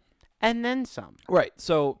sell, and then some. right.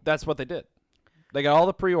 So that's what they did. They got all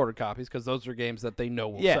the pre-order copies because those are games that they know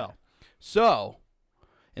will Yeah. sell. So,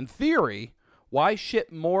 in theory, why ship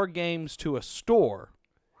more games to a store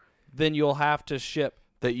than you'll have to ship?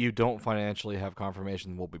 That you don't financially have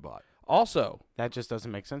confirmation will be bought. Also, That just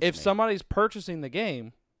doesn't make sense. if to me. somebody's purchasing the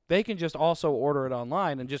game, they can just also order it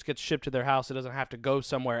online and just get shipped to their house. It doesn't have to go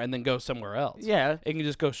somewhere and then go somewhere else. yeah, It can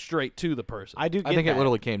just go straight to the person. I do. Get I think that. it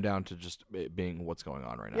literally came down to just it being what's going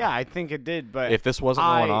on right now. Yeah, I think it did. But If this wasn't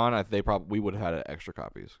going I- on, we would have had extra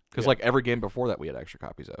copies. Because Yeah. like every game before that, we had extra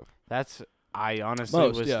copies of. I honestly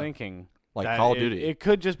Most, was yeah. thinking Like that Call of it- Duty. It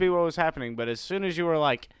could just be what was happening. But as soon as you were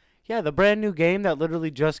like, yeah, the brand new game that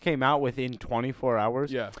literally just came out within 24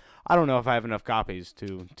 hours. yeah. I don't know if I have enough copies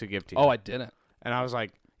to give to you. Oh, I didn't. And I was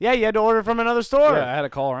like, yeah, you had to order from another store. Yeah, I had to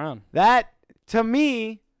call around. That, to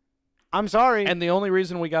me, I'm sorry. And the only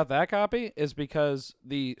reason we got that copy is because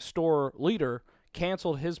the store leader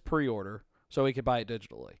canceled his pre-order so he could buy it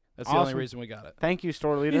digitally. That's the only Awesome. reason we got it. Thank you,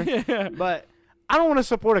 store leader. Yeah. But I don't want to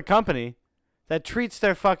support a company that treats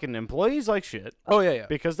their fucking employees like shit, Oh, yeah.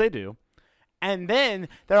 because they do. And then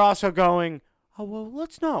they're also going, oh, well,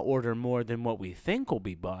 let's not order more than what we think will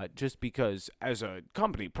be bought just because as a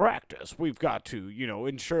company practice, we've got to,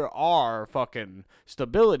 ensure our fucking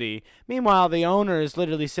stability. Meanwhile, the owner is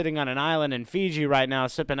literally sitting on an island in Fiji right now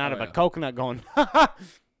sipping out Oh, of a yeah. coconut going,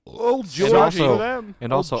 Old And also, and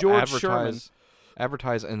Old also George Sherman.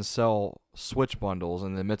 advertise and sell Switch bundles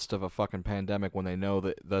in the midst of a fucking pandemic when they know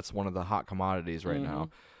that that's one of the hot commodities right now.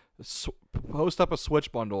 Post up a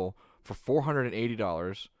Switch bundle for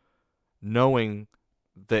 $480, knowing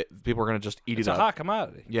that people are gonna just eat It's it a up. hot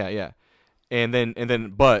commodity. Yeah, and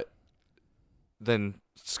then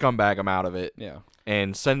scumbag them out of it Yeah.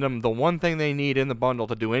 and send them the one thing they need in the bundle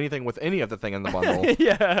to do anything with any of the thing in the bundle.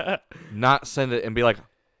 Yeah. Not send it and be like,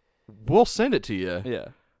 we'll send it to you. Yeah.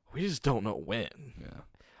 We just don't know when. Yeah.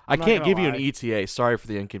 I I'm not can't gonna give you an lie. ETA. Sorry for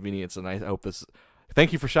the inconvenience, and I hope this.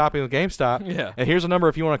 Thank you for shopping with GameStop. Yeah. And here's a number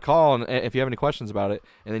if you want to call, and if you have any questions about it.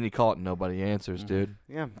 And then you call it, nobody answers, Mhm. dude.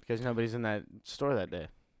 Yeah, because nobody's in that store that day.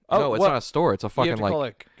 No, it's what- not a store. It's a You fucking have to like call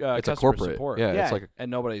it, it's a customer corporate. support. Yeah, Yeah. it's like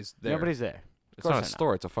And nobody's there. Nobody's there. it's not a course I know.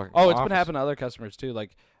 store. It's a fucking. Oh, it's been office. happening to other customers too.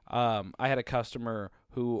 Like, I had a customer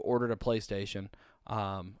who ordered a PlayStation.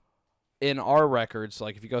 In our records,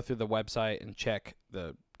 like if you go through the website and check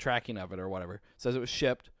the tracking of it or whatever, it says it was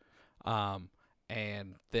shipped,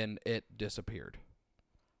 and then it disappeared.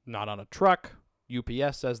 Not on a truck.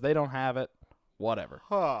 UPS says they don't have it. Whatever.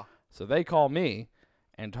 Huh. So they call me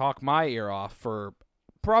and talk my ear off for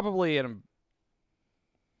probably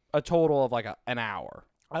a total of like an hour.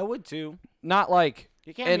 I would too. Not like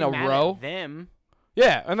You can't in be a mad row. at them.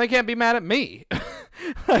 Yeah, and they can't be mad at me.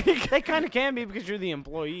 Like, They kind of can be because you're the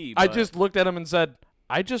employee. I but just looked at him and said,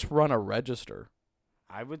 I just run a register.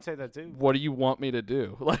 I would say that too. What do you want me to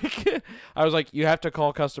do? Like, I was like, you have to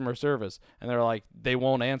call customer service. And they're like, they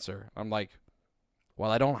won't answer. I'm like, well,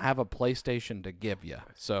 I don't have a PlayStation to give you.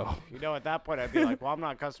 So, You know, at that point, I'd be like, well, I'm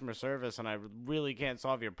not customer service, and I really can't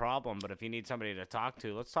solve your problem. But if you need somebody to talk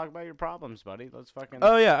to, let's talk about your problems, buddy. Let's fucking.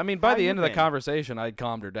 oh, yeah. I mean, by How the you end of the been? conversation, I'd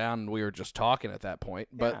calmed her down and we were just talking at that point.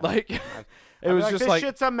 But, Yeah. like, I'd it be was like, just this like,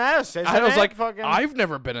 shit's a mess. Isn't I was it? like, fucking. I've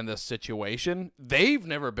never been in this situation. They've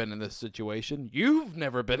never been in this situation. You've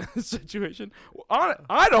never been in this situation.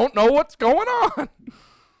 I don't know what's going on.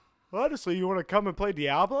 Honestly, you want to come and play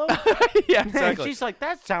Diablo? Yeah, And exactly. she's like,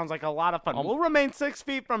 that sounds like a lot of fun. We'll remain 6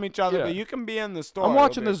 feet from each other, Yeah. but you can be in the store. I'm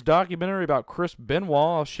watching It'll be- this documentary about Chris Benoit.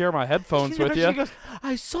 I'll share my headphones with She you. goes,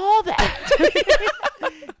 I saw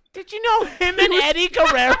that. Did you know him and Eddie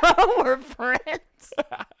Guerrero were friends?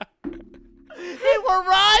 They were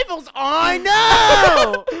rivals. I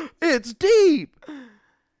know. It's deep.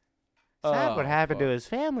 Sad what Oh, happened to fuck. his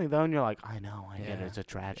family, though, and you're like, I know, I get Yeah, it. It's a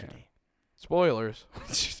tragedy. Spoilers.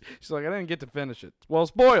 She's like, I didn't get to finish it. Well,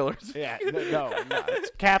 spoilers. Yeah, no.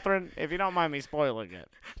 It's Catherine, if you don't mind me spoiling it.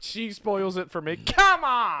 She spoils it for me. Come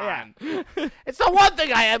on. Yeah. It's the one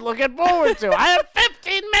thing I had looking forward to. I have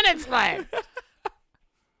 15 minutes left.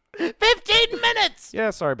 15 minutes. Yeah,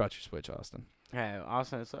 sorry about your Switch, Austin. Hey,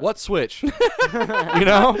 Austin, it's What Switch? You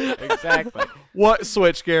know? exactly. What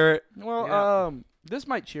Switch, Garrett? Well, Yeah. this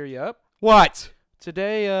might cheer you up. What?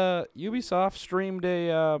 Today, Ubisoft streamed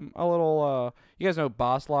a little. You guys know who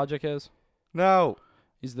Boss Logic is? No.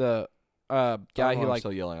 He's the guy who I'm like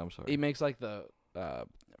still yelling. I'm sorry. he makes like the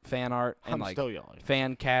fan art and I'm like still yelling.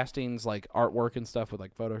 fan castings, like artwork and stuff with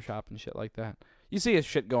like Photoshop and shit like that. You see his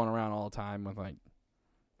shit going around all the time with like,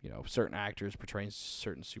 certain actors portraying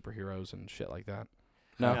certain superheroes and shit like that.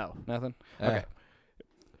 No, nothing. Okay,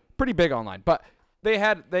 pretty big online, but they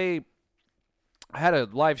had a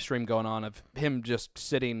live stream going on of him just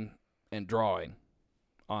sitting and drawing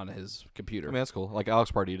on his computer. I mean, that's cool. Like Alex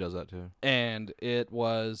Pardee does that too. And it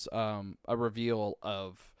was a reveal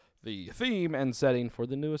of the theme and setting for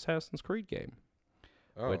the new Assassin's Creed game,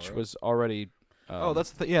 which was already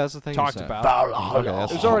that's the that's the thing. you talked said. about. Okay,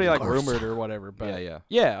 that's It was already like rumored or whatever, but yeah.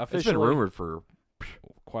 It's officially been rumored for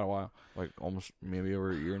quite a while. like almost maybe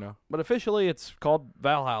over a year now. But officially, it's called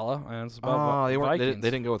Valhalla, and it's about They Vikings.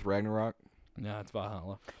 didn't go with Ragnarok. No, it's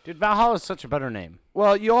Valhalla. Dude, Valhalla is such a better name.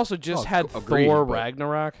 Well, you also just Oh, had agreed, Thor but-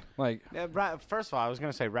 Ragnarok. Like, First of all, I was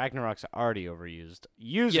going to say Ragnarok's already overused.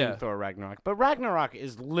 Using Yeah. Thor Ragnarok. But Ragnarok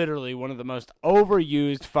is literally one of the most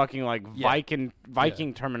overused fucking like Yeah.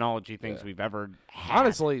 Viking terminology things Yeah. we've ever had.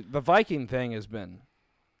 honestly, the Viking thing has been.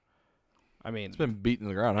 I mean, It's been beaten to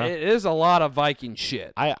the ground, huh? it is a lot of Viking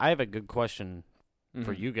shit. I have a good question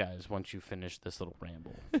for Mhm. you guys once you finish this little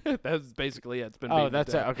ramble. That's basically it. It's been. Oh, beaten to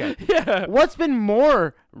that's it. death. Okay. Yeah. What's been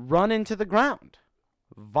more run into the ground?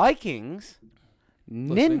 Vikings,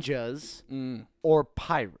 Listening. ninjas, Mm. or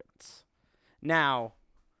pirates? Now,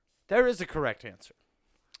 there is a correct answer.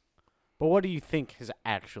 But what do you think has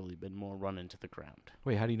actually been more run into the ground?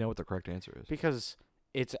 Wait, how do you know what the correct answer is? Because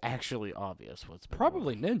it's actually obvious what's been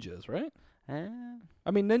Probably ninjas, right? more.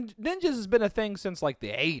 I mean, ninjas has been a thing since like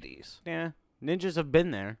the 80s. Yeah, ninjas have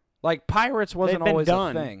been there. Like pirates wasn't They've been always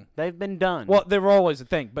done. a thing. They've been done. Well, they were always a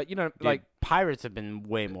thing, but Dude, like pirates have been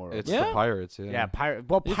way more. It's Yeah? the pirates. Yeah. yeah,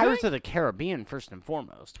 Well, You Pirates think? of the Caribbean first and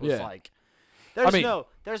foremost was Yeah. like. There's mean-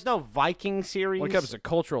 there's no Viking series. when it comes to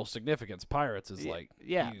cultural significance, pirates is like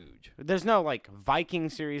yeah. huge. There's no like Viking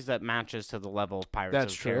series that matches to the level of Pirates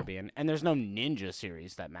That's of the true. Caribbean, and there's no ninja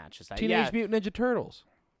series that matches that. Teenage Mutant Ninja Turtles.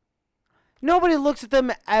 Nobody looks at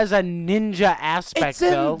them as a ninja aspect, It's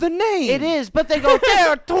in though. the name. It is, but they go,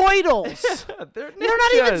 they're turtles. They're They're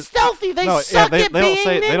not even ninjas. stealthy. They no, suck they at don't being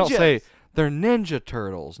say ninjas. they don't say they're ninja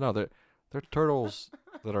turtles. No, they're turtles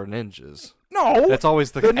that are ninjas. No, That's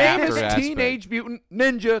always the name after is aspect. Teenage Mutant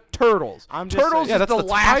Ninja Turtles. I'm just Turtles saying. Yeah, is that's the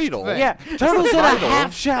the last title. thing. Yeah, turtles in a title.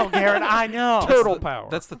 half shell, Garrett. I know. Turtle power.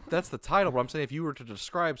 That's the title. But I'm saying if you were to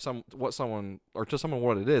describe what someone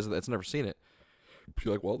it is that's never seen it,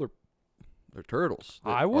 you're like, well, they're turtles. That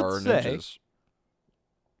I would are say- ninjas.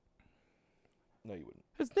 No, you wouldn't.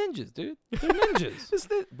 It's ninjas, dude. They're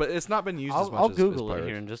ninjas. But it's not been used as much I'll as Google it pirates.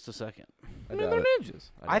 here in just a second. I mean, doubt they're it.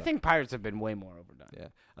 ninjas. I doubt think pirates have been way more overdone. it. Yeah,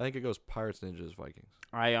 I think it goes pirates, ninjas, Vikings.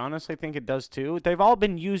 I honestly think it does too. They've all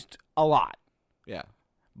been used a lot, Yeah,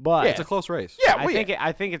 but it's a close race. Yeah,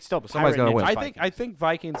 I think it's still somebody's pirate gonna win. ninja I think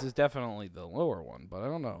Vikings is definitely the lower one, but I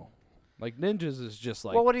don't know. Like ninjas is just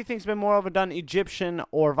like well, what do you think's been more overdone, Egyptian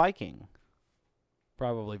or Viking?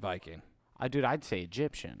 probably Viking. Dude, I'd say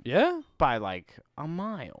Egyptian Yeah, by like a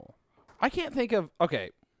mile. I can't think of. Okay,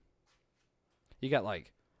 you got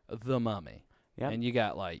like the Mummy, Yep. and you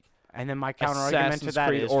got like And then my counter argument to Assassin's that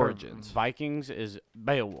Creed is Origins. for Vikings is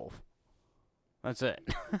Beowulf. That's it.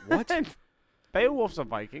 What? Beowulf's a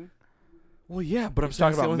Viking. Well, yeah, but I'm He's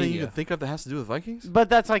saying talking that's the about only thing you Mia. can think of that has to do with Vikings. But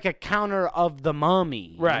that's like a counter of the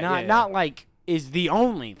Mummy. Right, Not yeah. not like is the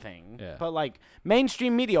only thing. Yeah. But like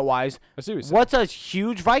mainstream media wise, I see what you're saying. what's a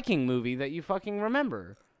huge Viking movie that you fucking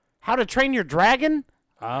remember? How to Train Your Dragon?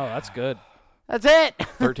 Oh, that's good. That's it.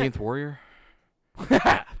 13th Warrior.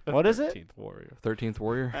 What is it? 13th Warrior. 13th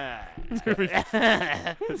Warrior.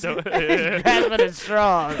 Grasping it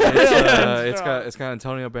strong. It's got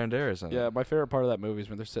Antonio Banderas in it. Yeah, my favorite part of that movie is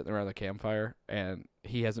when they're sitting around the campfire and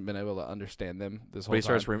he hasn't been able to understand them this whole But he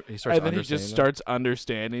time. starts he starts And then he just starts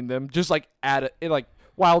understanding them, just like like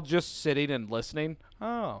while just sitting and listening.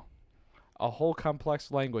 Oh, a whole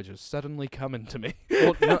complex language is suddenly coming to me.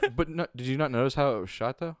 Well, no, but no, did you not notice how it was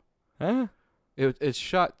shot though? Huh? It's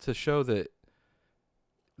shot to show that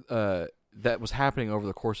that was happening over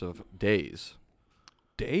the course of days,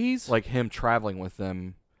 Days? like him traveling with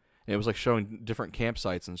them. And it was like showing different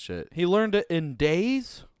campsites and shit. He learned it in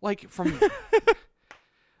days. Like from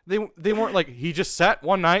they weren't like he just sat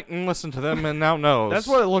one night and listened to them and now knows. That's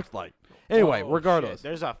what it looked like. Anyway, Oh, regardless, shit.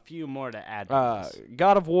 There's a few more to add. To this.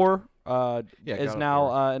 God of War Yeah, is God of now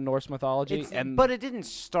War. in Norse mythology, It's- and but it didn't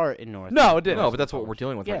start in North. no, it didn't. No, but that's what we're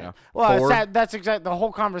dealing with right Yeah. now. Well, Thor. that's exactly the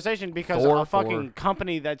whole conversation because Thor, a fucking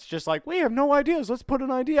company that's just like, we have no ideas. Let's put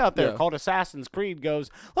an idea out there Yeah. called Assassin's Creed goes,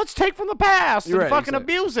 let's take from the past You're and right, fucking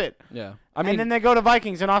exactly. abuse it. Yeah, I mean, And then they go to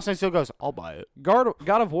Vikings and Austin still goes, I'll buy it. God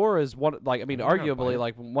of War is one, like, I mean, I'm not gonna buy arguably it.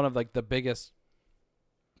 like one of like the biggest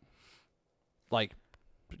like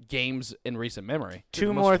games in recent memory. Two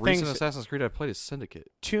The more most recent things. Assassin's Creed I've played is Syndicate.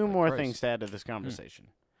 Two Like more Christ. things to add to this conversation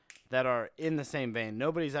that are in the same vein.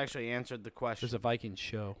 Nobody's actually answered the question. There's a Viking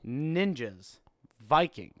show. Ninjas,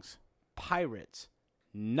 Vikings, pirates,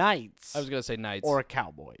 knights, I was gonna say knights. or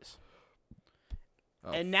cowboys.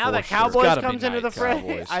 Oh, And now for that sure. Cowboys gotta be comes into the knights. fray,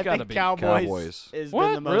 Cowboys. I Gotta think be Cowboys has What?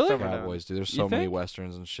 been the most Really? overdone. Cowboys, dude. There's You so many think?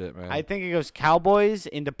 westerns and shit, man. I think it goes Cowboys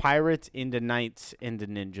into pirates into knights into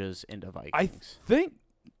ninjas into Vikings.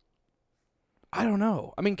 I don't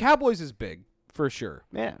know. I mean, Cowboys is big for sure.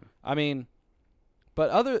 Yeah. I mean, but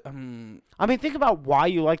other I mean, think about why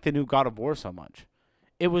you like the new God of War so much.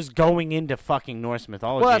 It was going into fucking Norse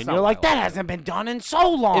mythology, Well, that's and not you're why like, I that like hasn't been done in so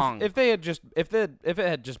long. if they had just if it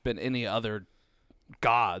had just been any other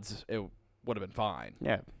gods, it would have been fine.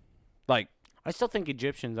 yeah, Like, I still think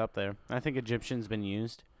Egyptian's up there. I think Egyptian's been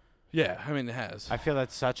used. yeah, I mean it has. I feel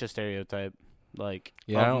that's such a stereotype. Like,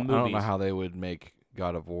 yeah, I of don't know movies. how they would make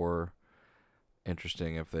God of War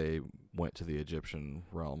interesting if they went to the Egyptian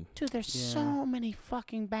realm. Dude, there's Yeah. so many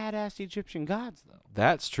fucking badass Egyptian gods, though.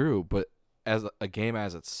 That's true, but as a game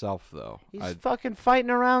as itself, though, He's fucking fighting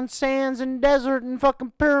around sands and desert and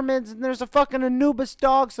fucking pyramids, and there's a fucking Anubis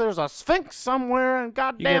dog, so there's a Sphinx somewhere, and you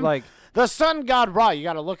goddamn, get like the sun god Ra. You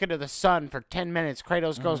gotta look into the sun for 10 minutes.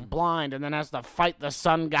 Kratos goes blind and then has to fight the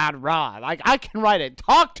sun god Ra. Like, I can write it.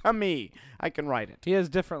 Talk to me. I can write it. he has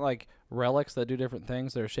different like relics that do different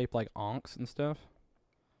things. That are shaped like ankhs and stuff.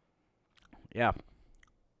 Yeah.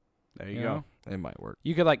 There You know? it might work.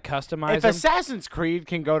 You could like customize If them. Assassin's Creed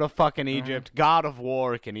can go to fucking Egypt, God of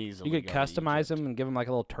War can easily You could go to customize Egypt. them and give him like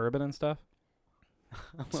a little turban and stuff.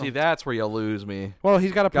 See, that's where you lose me. Well,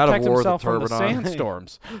 he's got to God of protect War with a himself from the turban on.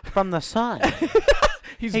 sandstorms. from the sun.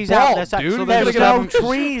 He's He's bald, out in the sun. dude. So You there's gotta no get him-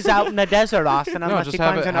 trees out in the desert, Austin, unless just he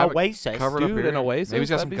have finds it- an have it oasis. Cover it up Dude, here. an oasis? Maybe he's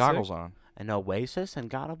got That'd some be goggles sick. on. An oasis in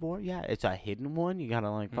God of War? Yeah, it's a hidden one. You gotta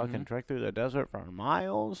like fucking Mhm. trek through the desert for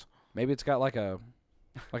miles. Maybe it's got like a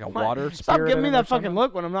Like a What? water spirit. Stop giving in me it or that fucking something?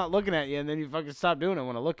 look when I'm not looking at you, and then you fucking stop doing it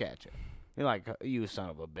when I look at you. You're like, you son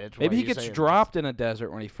of a bitch. Maybe why he you gets saying dropped in a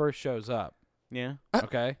desert when he first shows up. this? Yeah.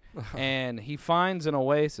 Okay, and he finds an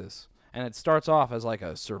oasis, and it starts off as like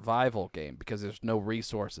a survival game because there's no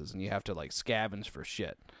resources, and you have to like scavenge for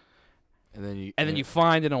shit. And then You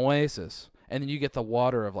find an oasis, and then you get the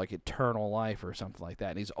water of like eternal life or something like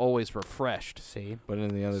that, and he's always refreshed. See? But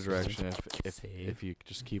in the other direction, if See? if you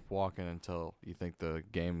just keep walking until you think the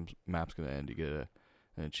game map's gonna end, you get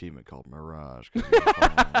an achievement called Mirage. 'Cause you're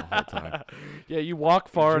following the whole time. Yeah, you walk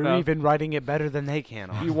far You're enough. even writing it better than they can.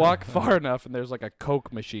 You walk far enough, and there's like a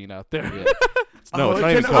Coke machine out there. Yeah. No, it's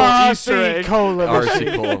not even an Coke. RC Cola RC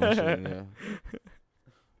machine. Cola machine. Yeah.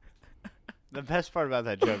 The best part about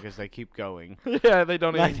that joke is they keep going. Yeah, they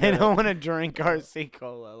don't Like even. they get it. don't want to drink RC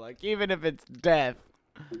Cola. Like even if it's death.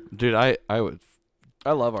 Dude, I would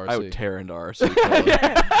I love RC. I would tear into RC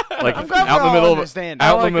Cola. Like I'm glad out we're in the all middle of understanding.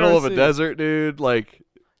 out in like the middle of a RC. desert, dude. Like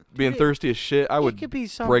being thirsty as shit. I It would could be break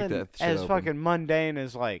something that shit as open. fucking mundane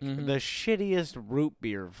as like Mhm. the shittiest root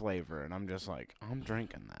beer flavor, and I'm just like, I'm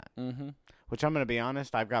drinking that. Mm-hmm. Which I'm gonna be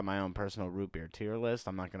honest, I've got my own personal root beer tier list.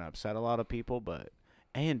 I'm not gonna upset a lot of people, but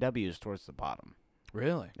A&W is towards the bottom.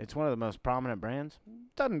 Really? It's one of the most prominent brands.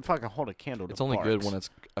 Doesn't fucking hold a candle to It's only good Barks. when it's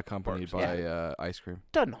accompanied Barks, by ice cream.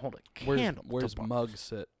 Doesn't hold a candle. Where's to Barks. Mug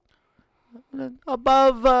sit?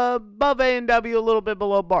 Above A&W, a little bit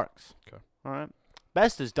below Barks. Okay. All right.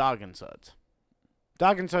 Best is Dog and Suds.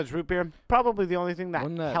 Dog and Suds root beer, probably the only thing that,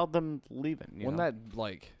 Wouldn't that- held them leaving. Wouldn't that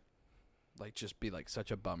like just be like such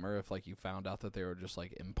a bummer if like you found out that they were just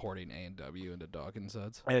like importing A&W into Dog and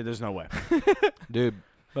Suds? Hey, there's no way. Dude,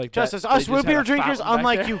 Like Justice, they us just root had beer a drinkers, fountain back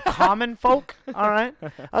unlike there. you common folk, all right?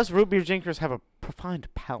 Us root beer drinkers have a refined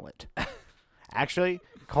palate. Actually,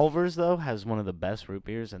 Culver's, though, has one of the best root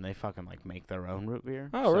beers, and they fucking, like, make their own root beer.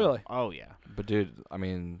 Oh, really? Oh, yeah. but dude, I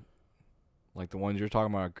mean, like the ones you're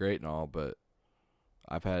talking about are great and all, but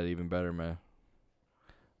I've had it even better, man.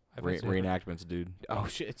 Reenactments, dude. Oh,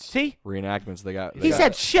 shit. See? Reenactments. They got. He's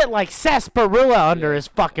had shit like sarsaparilla under his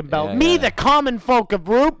fucking belt. Yeah, Me, yeah. the common folk of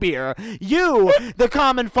root beer. You, the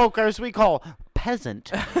common folk, as we call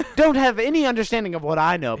peasant, don't have any understanding of what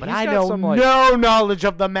I know, but He's I got know some, like- no knowledge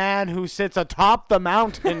of the man who sits atop the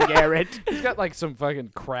mountain, Garrett. He's got like some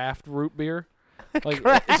fucking craft root beer. Like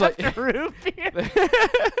Craft it's like root beer.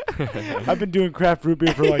 I've been doing craft root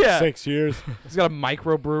beer for like Yeah. 6 years. he's got a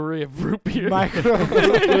microbrewery of root beer.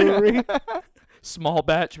 Brewery. Small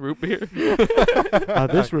batch root beer.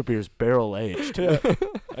 This root beer is barrel aged.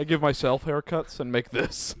 I give myself haircuts and make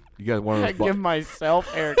this. You got one of I those. give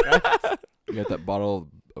myself haircuts. You got that bottle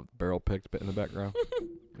of barrel picked in the background.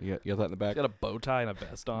 You got that in the back. He's got a bow tie and a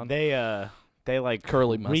vest on. They like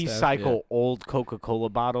Curly mustache. recycle Yeah. old Coca-Cola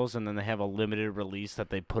bottles, and then they have a limited release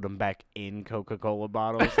that they put them back in Coca-Cola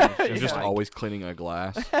bottles. And it's You're just like- always cleaning a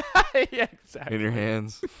glass Yeah, exactly. in your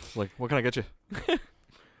hands. It's like, what can I get you?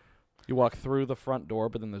 You walk through the front door,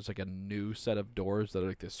 but then there's like a new set of doors that are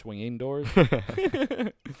like the swinging doors.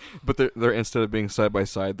 But they're instead of being side by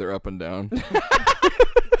side, they're up and down.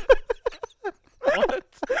 What?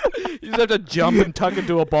 You just have to jump and tuck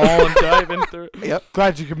into a ball and dive in through.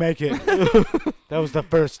 Glad you could make it. That was the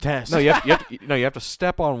first test. No, you have to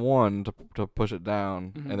step on one to push it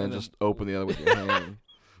down, Mhm. and then And just open the other with your hand.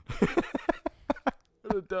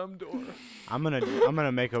 The dumb door. I'm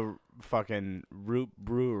gonna make a fucking root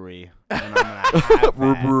brewery, and I'm gonna have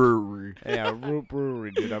Brewery. root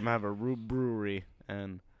brewery, dude. I'm gonna have a root brewery,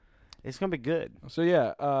 and it's gonna be good. So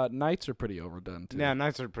yeah, nights are pretty overdone too. Yeah,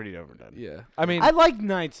 nights are pretty overdone. Yeah. I mean, I like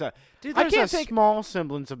nights. Dude, I there's can't a take- small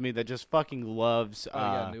semblance of me that just fucking loves oh,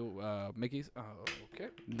 yeah, new Mickey's. Oh, okay.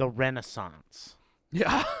 the Renaissance.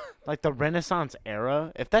 Yeah. Like the Renaissance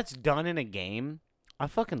era. If that's done in a game, I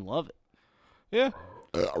fucking love it. Yeah.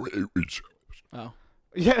 Oh.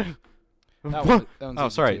 Yeah. That one's Oh,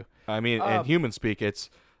 easy, sorry. too. I mean, in Um, human speak, it's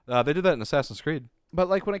they did that in Assassin's Creed. But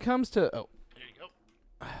like when it comes to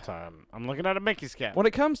Sorry, I'm looking at a Mickey's cap. when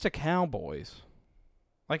it comes to cowboys,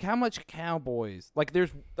 like how much cowboys? Like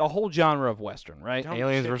there's a whole genre of western, right? Don't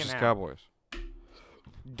Aliens chicken versus out. Cowboys.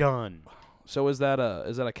 Done. So is that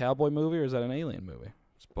a cowboy movie or is that an alien movie?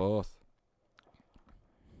 It's both.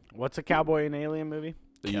 What's a cowboy and alien movie?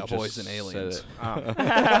 You Cowboys just and said aliens. it.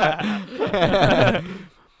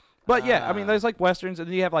 But yeah, I mean, there's like westerns, and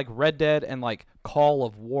then you have like Red Dead and like Call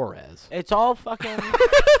of Juarez. It's all fucking.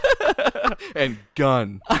 And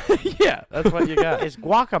gun. Yeah, that's what you got. Is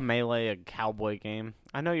Guacamelee a cowboy game?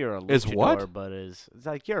 I know you're a Is luchador, what? but it's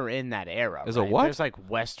like you're in that era. Is a right? what? There's like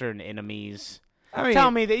western enemies. I mean,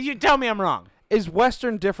 Tell me that you tell me I'm wrong. is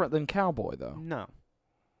western different than cowboy though? No.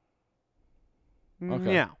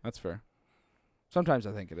 Okay, Yeah. that's fair. Sometimes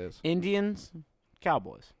I think it is. Indians,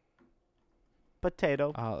 cowboys.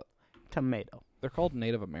 Potato, tomato. They're called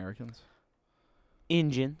Native Americans.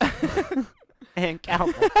 Indians and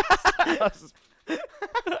cowboys.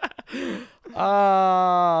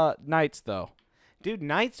 Knights though. Dude,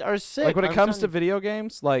 knights are sick. Like when it I'm comes to telling video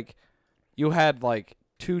games, like you had like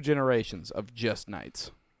 2 generations of just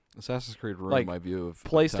knights. Assassin's Creed ruined Like, my view of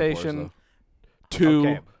PlayStation Templars, 2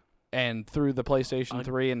 Okay. and through the PlayStation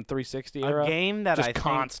 3 and 360 era. a game that just I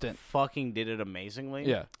constant. think fucking did it amazingly.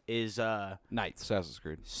 Yeah. Is though. Knights. Assassin's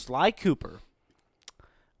Creed. Sly Cooper.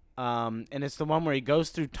 And it's the one where he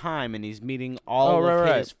goes through time and he's meeting all of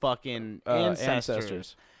right. his fucking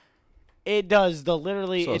ancestors. It does So it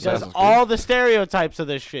does Assassin's all the stereotypes of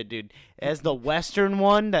this shit, dude. As the Western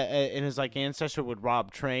one that and his like ancestor would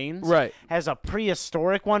rob trains, Right. Has a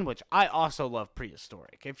prehistoric one, which I also love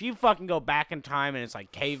prehistoric. If you fucking go back in time and it's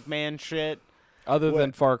like caveman shit, Other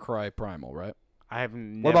than Far Cry Primal, right? I have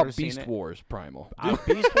never What about seen Beast it. Wars Primal?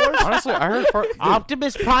 Beast Wars? Honestly, I heard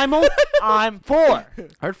Optimus Primal, I'm for. I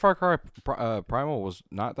heard Far Cry Primal was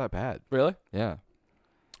not that bad. Really? Yeah.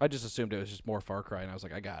 I just assumed it was just more Far Cry, and I was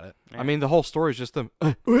like, I got it. I mean, the whole story is just them,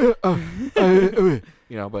 you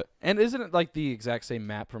know. But And isn't it like the exact same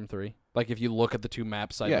map from 3? Like if you look at the 2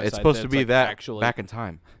 maps side yeah, by it's side, supposed then to be like that actually back in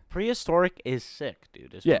time. Prehistoric is sick,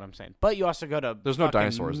 dude, is Yeah. what I'm saying. But you also go to There's no fucking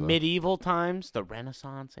dinosaurs, though. medieval times, the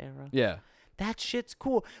Renaissance era. Yeah. That shit's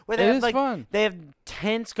cool. Where It they have is like fun. they have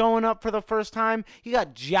tents going up for the first time. You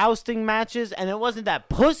got jousting matches, and it wasn't that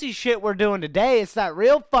pussy shit we're doing today. It's that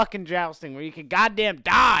real fucking jousting where you can goddamn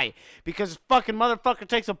die because fucking motherfucker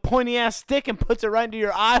takes a pointy ass stick and puts it right into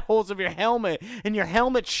your eye holes of your helmet, and your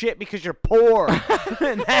helmet shit because you're poor,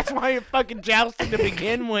 and that's why you're fucking jousting to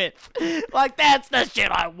begin with. Like that's the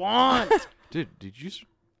shit I want. Dude, did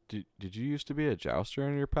you used to be a jouster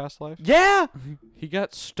in your past life? Yeah. He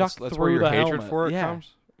got stuck That's through where your the hatred helmet. for it Yeah.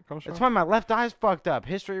 comes from. That's why my left eye's fucked up.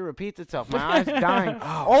 History repeats itself. My eye's dying.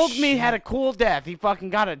 Old me had a cool death. He fucking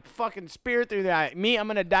got a fucking spear through the eye. Me, I'm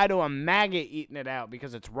gonna die to a maggot eating it out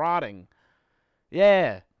because it's rotting.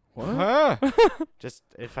 Yeah. What? Huh? Just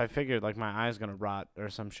if I figured like my eye's gonna rot or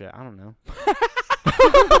some shit. I don't know.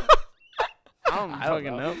 I don't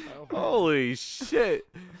fucking know. Holy shit!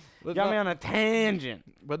 But Got no, me on a tangent.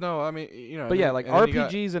 but no, I mean, you know. But yeah, like and then you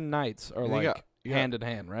got RPGs and Knights are and then you like got- you got- hand in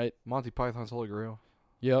hand, right? Monty Python's Holy Grail.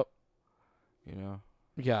 Yep. You know,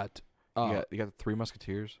 You got. you got the Three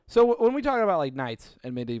Musketeers. So when we talk about like knights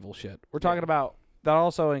and medieval shit, we're talking about that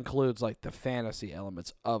also includes like the fantasy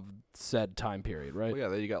elements of said time period, right? Well, yeah,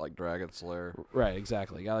 then you got like Dragon Slayer, Right,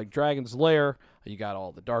 exactly. You got like Dragon's Lair. You got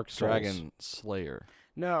all the Dark Souls. Dragon Slayer.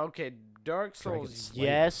 No, okay. Dark Dragon Souls, Slayer.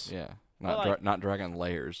 yes. Yeah, Well, not Dragon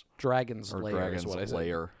Layers Dragon's or Lair Dragon's is what I said.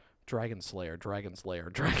 Layer. Dragon Slayer, Dragon's Lair,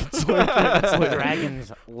 Dragon's Slayer.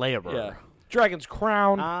 Dragon's Lair. Yeah. Dragon's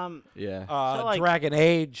Crown. Yeah, so, like, Dragon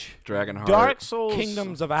Age. Dragon Heart. Dark Souls.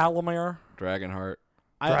 Kingdoms of Alamir. Dragon Heart.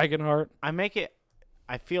 Dragonheart. I make it.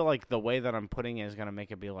 I feel like the way that I'm putting it is gonna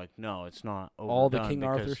make it be like, no, it's not overdone All the King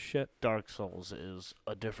because Arthur shit. Dark Souls is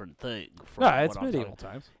a different thing. From No, what it's I'm medieval talking-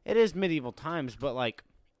 times. It is medieval times, but like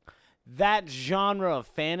that genre of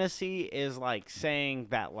fantasy is like saying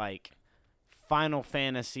that like Final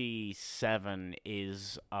Fantasy VII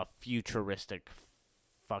is a futuristic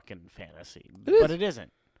fucking fantasy, It but is. it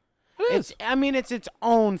isn't. It It's. I mean, it's its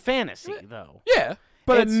own fantasy though. Yeah.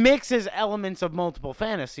 But It it's, mixes elements of multiple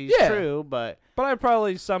fantasies. Yeah. True, but. but I'd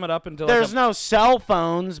probably sum it up into There's like no cell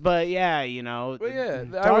phones, but yeah, you know, Well, yeah,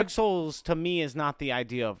 I Dark would- Souls to me is not the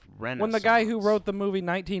idea of Renaissance. when the guy who wrote the movie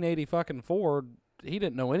 1984, he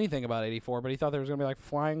didn't know anything about 84, but he thought there was gonna be like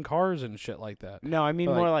flying cars and shit like that. No, I mean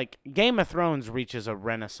But, more like Game of Thrones reaches a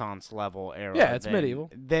Renaissance level era. Yeah, it's than- medieval.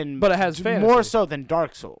 Then, But it has more fantasy. so than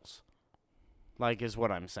Dark Souls. Like is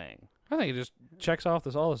what I'm saying. I think it just checks off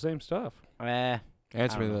all the same stuff.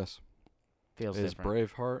 Answer I me don't know. this: Feels Is different.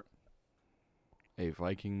 Braveheart a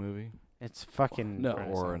Viking movie It's fucking No. or a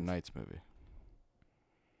Renaissance. Knights movie,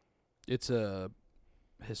 It's a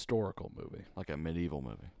historical movie. like a medieval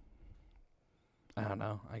movie? I don't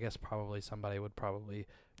know. I guess probably somebody would probably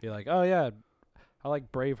be like, "Oh yeah, I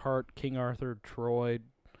like Braveheart, King Arthur, Troy,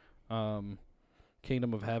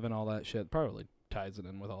 Kingdom of Heaven, all that shit." Probably ties it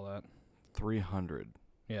in with all that. 300.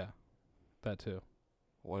 Yeah, that too.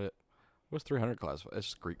 What's 300 classified? It's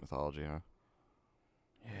just Greek mythology, huh?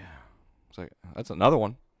 Yeah. It's like that's another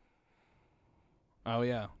one. Oh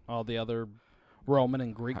yeah, all the other Roman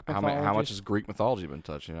and Greek How mythologies. much has Greek mythology been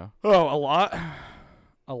touched? You know, Oh, a lot.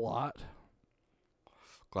 A lot.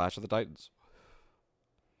 Clash of the Titans,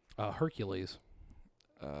 Hercules.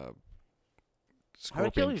 Scorpion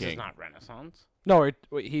Hercules King. is not Renaissance. No,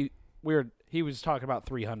 He was talking about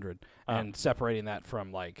 300 and separating that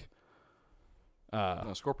from like,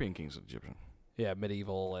 No, Scorpion King's Egyptian. yeah,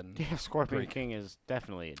 medieval and Yeah, Scorpion Greek. King is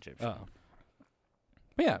definitely Egyptian.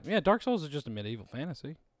 But yeah. Dark Souls is just a medieval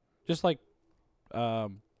fantasy, just like,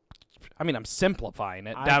 I mean, I'm simplifying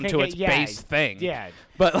it I down think to it- its yeah, base thing. Yeah.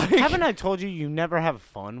 but like, Haven't I told you you never have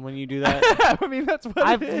fun when you do that? I mean, that's what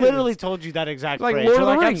I've it is. literally told you that exact Like phrase. Lord You're of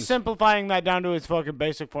the like, I'm Rings. simplifying that down to its fucking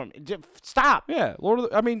basic form. Stop. Yeah,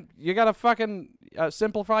 I mean, you gotta fucking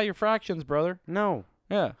simplify your fractions, brother. No.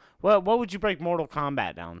 Yeah. Well, what would you break Mortal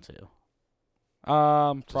Kombat down to?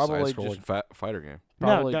 It's Probably a side-scrolling just fighter game.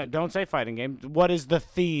 probably. No, don't say fighting game. What is the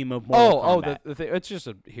theme of Mortal Kombat? the thing. It's just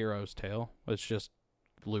a hero's tale. It's just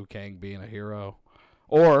Liu Kang being a hero,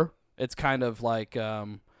 or it's kind of like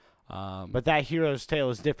But that hero's tale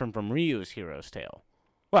is different from Ryu's hero's tale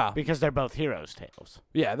well, because they're both hero's tales.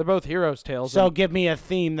 yeah, they're both heroes' tales. So and- give me a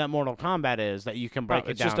theme that Mortal Kombat is that you can break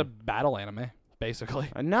it it's down. just a battle anime, basically.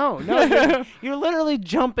 No, you're literally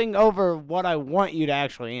jumping over what I want you to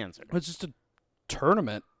actually answer. It's just a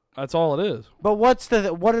tournament. That's all it is. But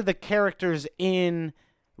what are the characters in?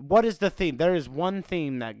 What is the theme? There is one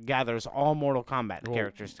theme that gathers all Mortal Kombat Well,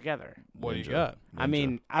 characters together. What do you Ninja. got? I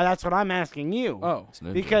mean, that's what I'm asking you. Oh, It's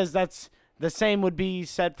Ninja. Because that's the same would be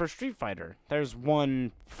said for Street Fighter. There's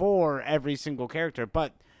one for every single character,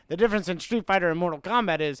 but the difference in Street Fighter and Mortal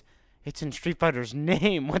Kombat is it's in Street Fighter's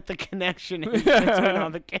name what the connection is between all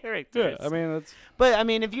the characters. yeah. I mean, it's But I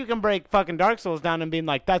mean, if you can break fucking Dark Souls down and being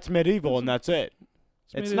like, that's medieval and that's it.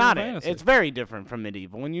 It's medieval not fantasy. it. It's very different from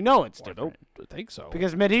medieval, and you know it's I different. don't think so.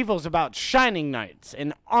 Because medieval's about shining knights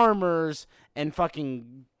and armors and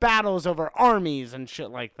fucking battles over armies and shit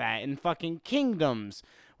like that and fucking kingdoms.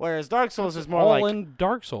 Whereas Dark Souls is more all like in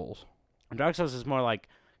Dark Souls. Dark Souls is more like,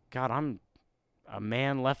 God, I'm a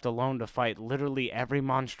man left alone to fight literally every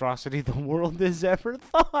monstrosity the world has ever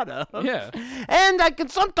thought of. Yeah. And I can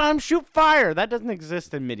sometimes shoot fire. That doesn't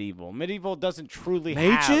exist in medieval. Medieval doesn't truly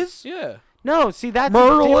have. Yeah. No, see, that's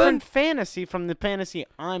Merlin? a different fantasy from the fantasy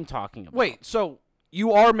I'm talking about. Wait, so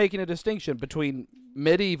you are making a distinction between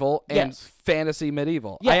medieval and Yes. fantasy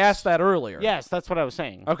medieval. Yes. I asked that earlier. Yes, that's what I was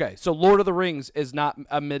saying. Okay, so Lord of the Rings is not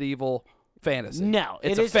a medieval fantasy. No,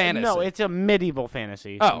 it's it a is- fantasy. No, it's a medieval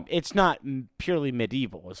fantasy. Oh. It's not purely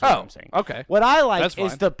medieval, is what oh, I'm saying. okay. What I like That's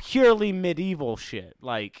is fine. the purely medieval shit.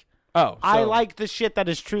 Like, Oh, I so- like the shit that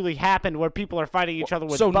has truly happened where people are fighting each other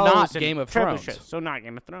with so bows not and Game of trebuchets. Thrones. So not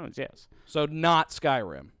Game of Thrones, yes. So not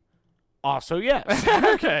Skyrim. Also, yes.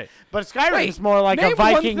 Okay. But Skyrim's Wait, more like name a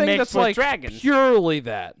Viking one thing mixed that's with like dragons. purely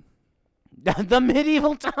that. The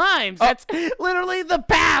medieval times. That's literally the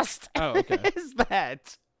past. Oh, okay. Is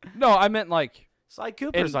that? No, I meant like Sly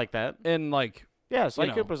Cooper's In- like that. in like Yeah, Sly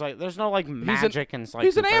know. Cooper's like. There's no like magic in Sly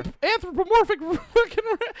he's Cooper. an anthropomorphic fucking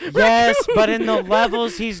Yes, but in the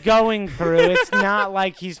levels he's going through, it's not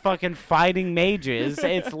like he's fucking fighting mages.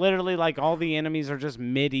 It's literally like all the enemies are just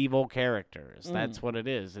medieval characters. That's what it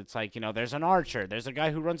is. It's like, you know, there's an archer, there's a guy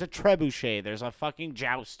who runs a trebuchet, there's a fucking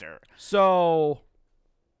jouster. So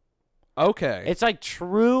okay. It's like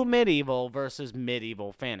true medieval versus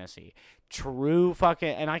medieval fantasy. True fucking,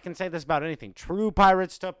 and I can say this about anything. True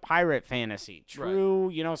pirates to pirate fantasy. True,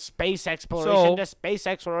 you know, space exploration So- to space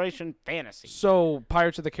exploration fantasy. So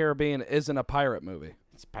Pirates of the Caribbean isn't a pirate movie.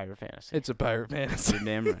 It's pirate fantasy. It's a pirate fantasy. You're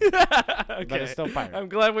damn right. Okay. But it's still pirate. I'm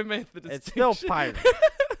glad we made the distinction. It's still pirate.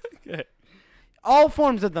 Okay. All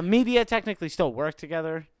forms of the media technically still work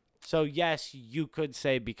together. So yes, you could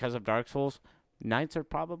say because of Dark Souls, knights are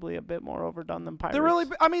probably a bit more overdone than pirates. They're really.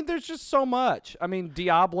 I mean, there's just so much. I mean,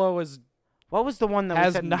 Diablo is. What was the one that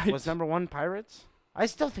As we said knights. was number one? Pirates. I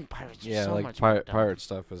still think pirates are Yeah, so like much more done. pirate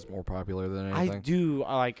stuff is more popular than anything. I do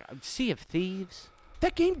like Sea of Thieves.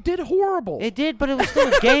 That game did horrible. It did, but it was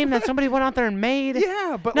still a game that somebody went out there and made.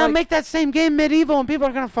 yeah, but Now like, make that same game medieval, and people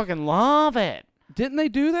are gonna fucking love it. didn't they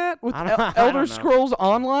do that with I don't- I Elder don't know. Scrolls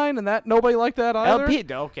Online, and that nobody liked that either?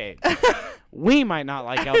 LP, okay. We might not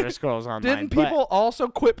like Elder Scrolls Online. Didn't but people also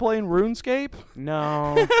quit playing RuneScape?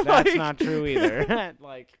 No, that's Like- not true either.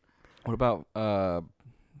 Like, What about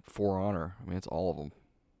For Honor? I mean, it's all of them.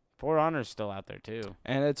 For Honor's still out there too.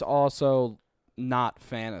 And it's also not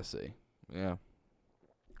fantasy. Yeah.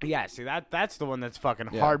 Yeah, see that's the one that's fucking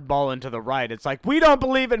Yeah. hardballing to the right. It's like we don't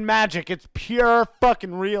believe in magic. It's pure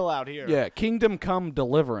fucking real out here. Yeah, Kingdom Come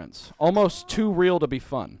Deliverance. Almost too real to be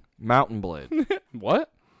fun. Mountain Blade.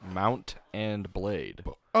 What? Mount and Blade.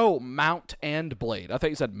 Oh, Mount and Blade. I thought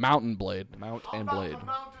you said Mountain Blade. Mount and Blade.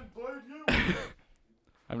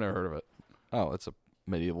 I've never heard of it. Oh, it's a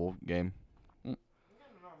medieval game.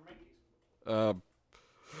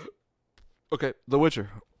 Okay, The Witcher.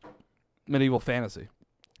 Medieval fantasy.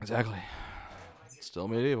 Exactly. Still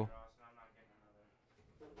medieval.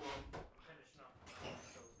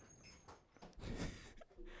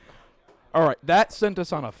 All right, that sent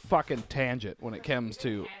us on a fucking tangent when it comes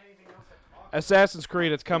to Assassin's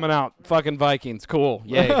Creed. It's coming out. Fucking Vikings. Cool.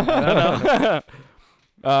 Yay. I don't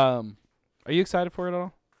know. Are you excited for it at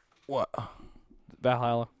all? What?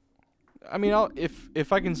 Valhalla. I mean,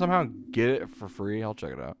 if I can somehow get it for free, I'll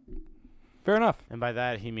check it out. Fair enough. And by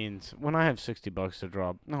that, he means when I have $60 to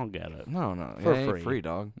drop, I'll get it. No, For it ain't free. free,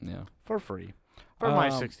 dog. Yeah. For free. For my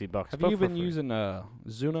Um, $60. Have but you for been free. using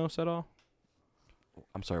Zunos at all?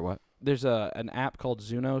 I'm sorry, what? There's an app called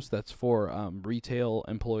Zunos that's for retail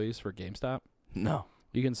employees for GameStop. No.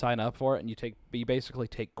 You can sign up for it, and you basically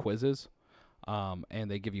take quizzes, and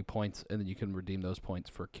they give you points, and then you can redeem those points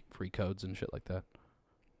for free codes and shit like that.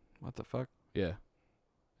 What the fuck? Yeah,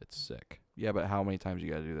 it's sick. Yeah, but how many times you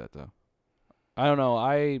gotta do that though? I don't know.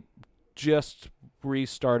 I just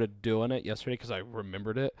restarted doing it yesterday because I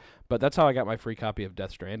remembered it, but that's how I got my free copy of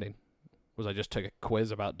Death Stranding. Was I just took a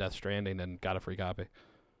quiz about Death Stranding and got a free copy.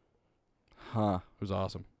 Huh. It was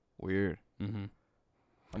awesome. Weird. Mm-hmm.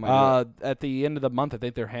 I might do it. At the end of the month, I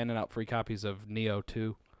think they're handing out free copies of Neo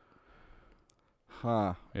 2.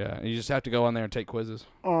 Huh. Yeah, and you just have to go on there and take quizzes.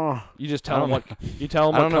 Oh, You just I tell don't them what you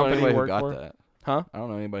tell them I what don't know company anybody you who work got for. that. Huh? I don't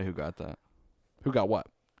know anybody who got that. Who got what?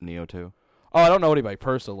 Neo 2. Oh, I don't know anybody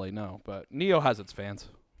personally, no, but Neo has its fans.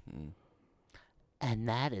 Mm. And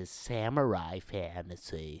that is Samurai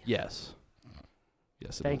Fantasy. Yes.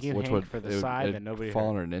 Yes, it Thank is. you, Which Hank, would for the it side would that nobody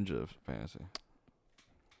fall heard. under Ninja Fantasy.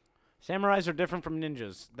 Samurais are different from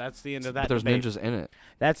ninjas. That's the end of that But there's debate. ninjas in it.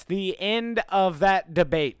 That's the end of that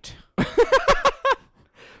debate.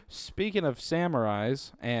 Speaking of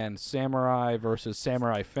samurais and samurai versus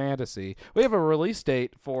samurai fantasy, we have a release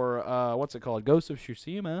date for what's it called? Ghost of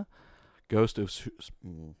Tsushima. Ghost of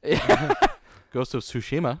Tsushima.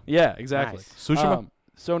 Yeah, exactly. Nice. Tsushima.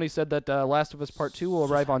 Sony said that Last of Us Part 2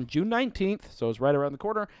 will arrive on June 19th, so it's right around the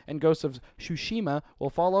corner, and Ghost of Tsushima will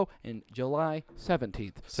follow in July 17th.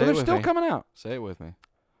 Say So it they're with still me. coming out. Say it with me.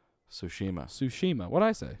 Tsushima. Tsushima. What'd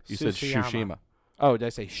I say? You said Tsushima. Shushima. Oh, did I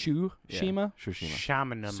say Shushima? Tsushima.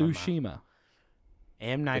 Shaman. Tsushima.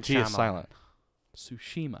 M. The Night T is Shyamalan. silent.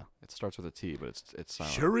 Tsushima. It starts with a T, but it's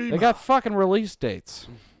silent. They got fucking release dates.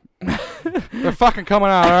 They're fucking coming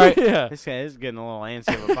out, all right? Yeah. This guy is getting a little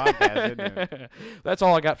antsy of a podcast, isn't it? That's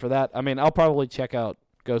all I got for that. I mean, I'll probably check out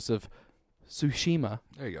Ghost of Tsushima.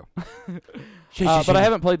 There you go. But I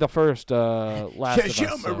haven't played the first Last of Us.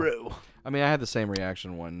 So. I mean, I had the same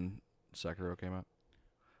reaction when Sekiro came out.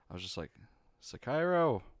 I was just like,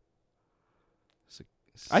 Sekiro.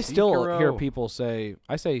 I still hear Sekiro. people say,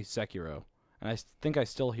 I say Sekiro, and I think I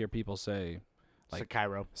still hear people say like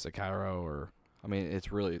Sekiro. Sekiro, or I mean,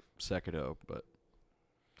 it's really Sekiro, but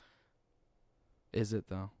is it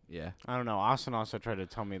though? yeah. I don't know. Austin also tried to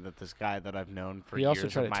tell me that this guy that I've known for He years also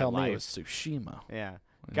tried of to my tell life. me it was Tsushima. Yeah.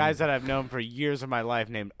 Guys that I've known for years of my life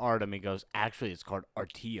named Artem, he goes, actually, it's called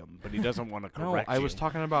Artyom, but he doesn't want to No, correct I you. was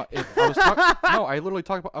talking about it. No, I literally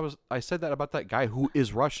talked about. I said that about that guy who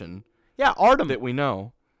is Russian Yeah, Artem. that we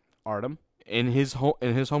know Artem. in his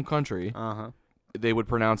home country. Uh-huh. They would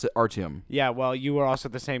pronounce it Artyom. Yeah, well, you were also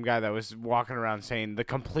the same guy that was walking around saying the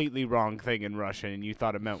completely wrong thing in Russian, and you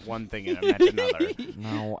thought it meant one thing and it meant another.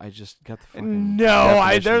 No, I just got the fucking. No,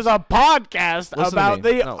 definitions. there's a podcast Listen to about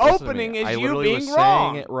me. the No, listen to opening me. is I you literally being was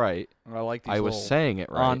wrong. saying it right. I like these. I was saying it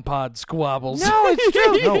right. on pod squabbles. No, it's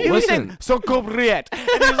true. No, he was listen. saying, so cobriet. And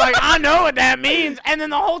he's like, I know what that means. And then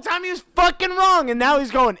the whole time he was fucking wrong. And now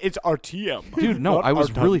he's going, it's Artyom. Dude, no, Not I was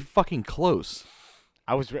Artyom. really fucking close.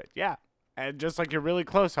 I was, yeah. And just like you're really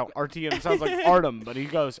close, how Artyom sounds like Artem, but he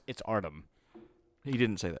goes, it's Artem. He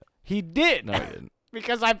didn't say that. He did. No, he didn't.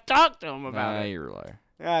 Because I've talked to him about Nah, it. you're a liar.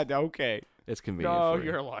 Yeah, okay. It's convenient. No, for you.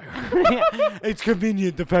 you're a liar. It's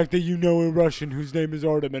convenient the fact that you know a Russian whose name is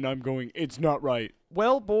Artem, and I'm going, it's not right.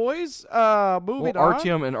 Well, boys, moving Well, on.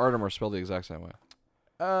 Artyom and Artem are spelled the exact same way.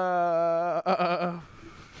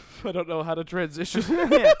 I don't know how to transition.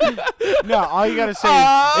 No, all you gotta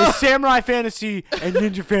say is Samurai Fantasy and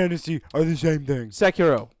Ninja Fantasy are the same thing.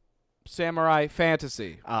 Sekiro, Samurai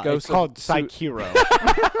Fantasy, It's called Psychero.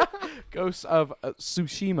 Ghosts of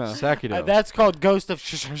Tsushima. Sakido. That's called Ghost of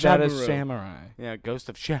That is Shamuru. Samurai. Yeah, Ghost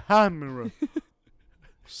of Shamuru.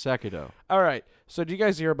 Sakido. All right. So, do you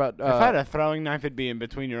guys hear about? If I had a throwing knife, it'd be in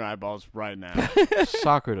between your eyeballs right now.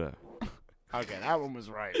 Sakura. Okay, that one was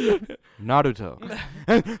right. Naruto.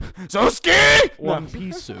 Sosuke! One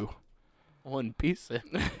Piece One Piece.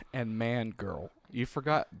 and Man Girl. You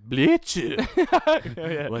forgot Bleach.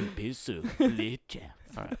 One Piece. Bleach.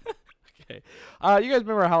 Alright. Okay. You guys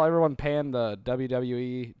remember how everyone panned the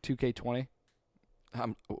WWE 2K20?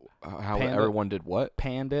 How Panda. everyone did what?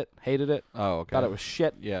 Panned it, hated it, Oh, okay. thought it was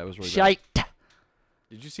shit. Yeah, it was really bad. Shite.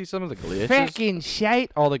 Did you see some of the glitches? Fucking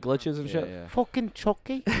shite. All the glitches and Yeah, shit. yeah. Fucking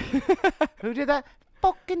Chucky. Who did that?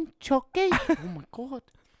 Fucking Chucky. Oh my god.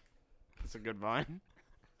 That's a good vine.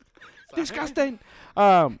 Disgusting.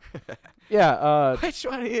 Yeah. Which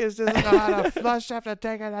one is doesn't know how to flush after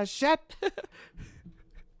taking a shit?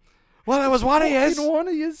 Well, it was one of his. One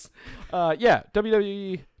of yous. Yeah.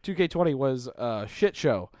 WWE 2K20 was a shit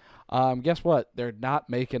show. Guess what? They're not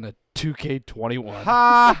making a 2K21.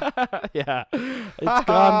 Ha! Yeah. It's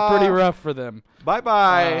gone pretty rough for them.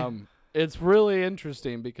 Bye-bye. It's really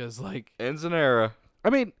interesting because, like, Ends an era. I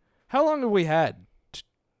mean, how long have we had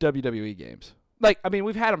WWE games? Like, I mean,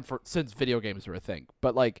 we've had them since video games were a thing,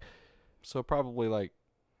 but like So probably like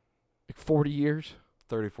 40 years.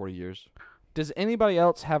 30, 40 years. Does anybody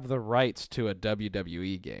else have the rights to a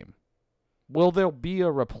WWE game? Will there be a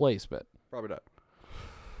replacement? Probably not.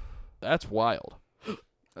 That's wild.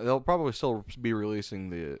 They'll probably still be releasing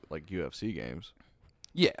the like UFC games,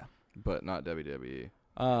 Yeah. but not WWE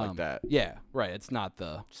like that. Yeah, right. It's not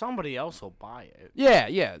the. Somebody else will buy it. Yeah,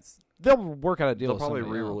 yeah. They'll work out a deal. They'll with probably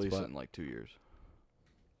somebody re-release else, it in like 2 years.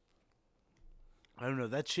 I don't know.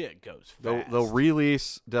 That shit goes fast. They'll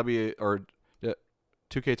release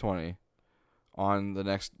 2K20 on the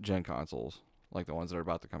next gen consoles, like the ones that are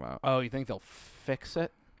about to come out. Oh, you think they'll fix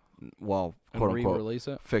it Well, and quote unquote, re-release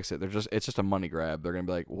it? fix it. It's just a money grab. They're gonna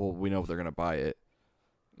be like, well, we know they're gonna buy it,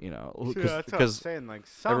 Yeah, that's what I'm because saying. Like,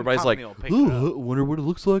 some everybody's like, company will pick it up. wonder what it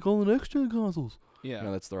looks like on the next gen consoles. Yeah. You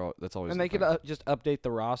know, that's always. And the they could thing. just update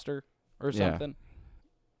the roster or Yeah. something.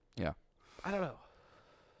 Yeah. I don't know.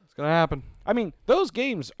 It's gonna happen. I mean, those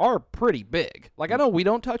games are pretty big. Like, I know we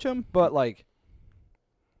don't touch them, but like,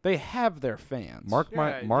 they have their fans. Mark Yeah,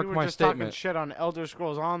 my you were my just talking statement. shit on Elder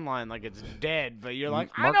Scrolls Online like it's dead, but you're like,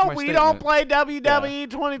 I Mark know my we statement. don't play WWE Mark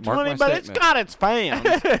 2020, my but it's statement. got its fans.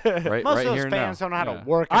 right, Most right of here those and fans now. don't know how Yeah. to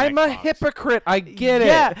work. I'm a Xbox. hypocrite. I get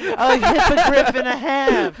Yeah, it. a hypocrite and a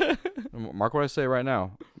half. Mark what I say right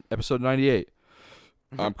now. Episode 98.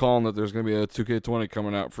 I'm calling that there's gonna be a 2K20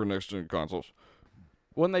 coming out for next gen consoles.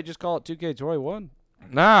 Wouldn't they just call it 2K21?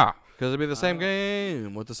 Nah, because it'd be the same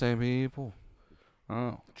game with the same people.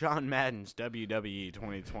 Oh. John Madden's WWE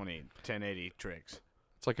 2020 1080 tricks.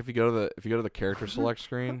 It's like if you go to the character select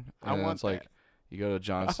screen, I and want it's like that. you go to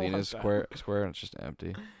John I Cena's want that. square, and it's just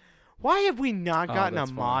empty. Why have we not Oh, gotten a that's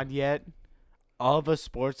fun. mod yet of a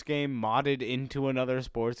sports game modded into another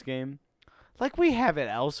sports game? Like we have it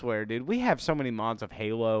elsewhere, dude. We have so many mods of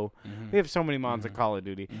Halo. We have so many mods of Call of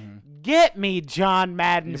Duty. Get me John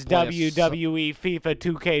Madden's You play a WWE FIFA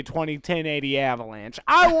 2K20 1080 Avalanche.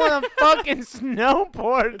 I want to fucking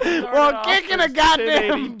snowboard while off kicking a as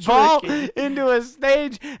goddamn 1080 ball tricky. into a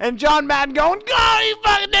stage and John Madden going, go, you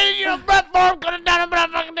fucking did it, you know, Brett Favre could have done it, but I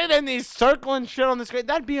fucking did it. And he's circling shit on the screen.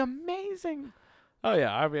 That'd be amazing. Oh,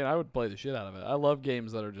 yeah. I mean, I would play the shit out of it. I love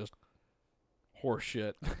games that are just horse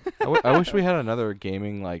shit. I wish we had another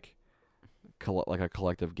gaming like a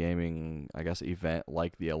collective gaming, I guess, event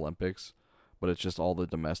like the Olympics, but it's just all the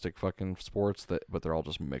domestic fucking sports but they're all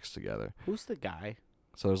just mixed together. Who's the guy?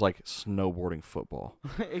 So there's like snowboarding, football.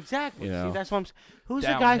 Exactly. You See, know. that's what I'm who's the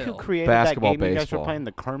guy who Downhill. created Basketball, that game you guys were baseball. playing,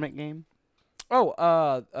 the Kermit game? Oh,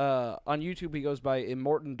 on YouTube he goes by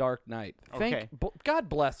Immortan Dark Knight. Okay. God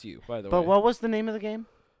bless you, by the But way. what was the name of the game?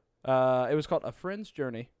 It was called A Friend's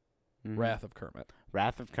Journey, Mhm. Wrath of Kermit.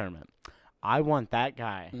 Wrath of Kermit. I want that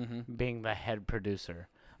guy Mm-hmm. being the head producer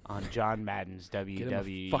on John Madden's him a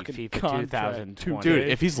WWE fucking FIFA contract, 2020. Dude,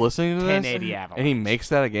 if he's listening to this 1080 Avalanche. and he makes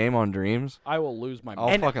that a game on Dreams, I will lose my I'll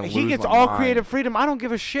mind. fucking he lose gets my all mind. creative freedom. I don't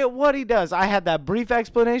give a shit what he does. I had that brief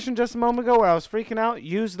explanation just a moment ago where I was freaking out.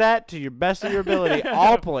 Use that to your best of your ability.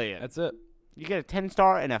 I'll play it. That's it. You get a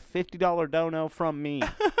 10-star and a $50 dono from me.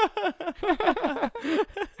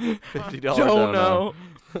 $50 Dono.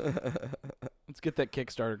 Let's get that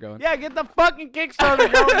Kickstarter going. Yeah, get the fucking Kickstarter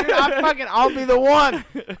going, dude. I'll be the one.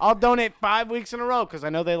 I'll donate 5 weeks in a row because I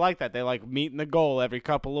know they like that. They like meeting the goal every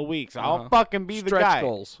couple of weeks. I'll Uh-huh. fucking be the Stretch guy.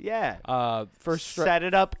 goals. Yeah. First Set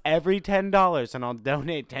it up every $10 and I'll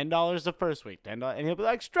donate $10 the first week. $10, and he'll be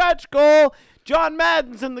like, stretch goal. John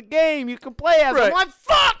Madden's in the game. You can play as him. Right. I'm like,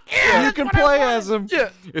 fuck yeah. You that's can what I play want. as him. Yeah.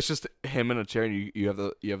 It's just him in a chair, and you have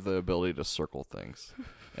the ability to circle things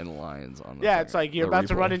and lines on. Yeah, the it's thing, like you're the about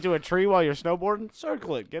to replay. run into a tree while you're snowboarding.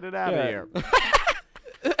 Circle it. Get it out Yeah. of here.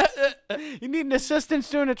 You need an assistance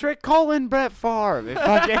doing a trick? Call in Brett Favre. If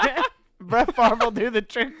fucking Brett Favre will do the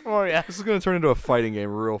trick for you. This is gonna turn into a fighting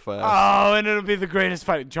game real fast. Oh, and it'll be the greatest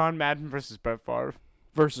fight. John Madden versus Brett Favre.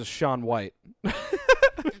 versus Sean White.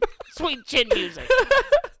 Sweet chin music.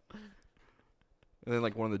 And then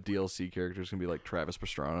like one of the DLC characters can be like Travis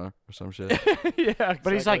Pastrana or some shit. Yeah, exactly.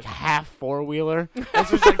 But he's like half four-wheeler.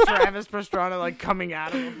 It's just like Travis Pastrana like coming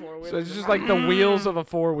out of a four-wheeler. So it's just like the wheels of a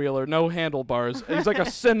four-wheeler, no handlebars. He's like a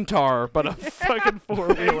centaur, but a fucking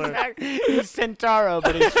four-wheeler. Exactly. He's Centauro,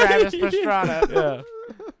 but he's Travis Pastrana. Yeah.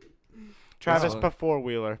 Travis Wow.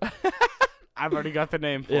 four-wheeler. I've already got the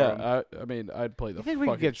name for him. Yeah, I mean, I'd play the You think we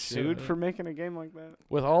could fucking get shit sued out of for it. making a game like that?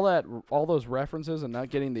 With all those references and not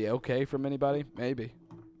getting the okay from anybody? Maybe.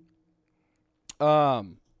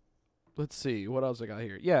 Let's see. What else I got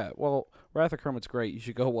here? Yeah, well, Wrath of Kermit's great. You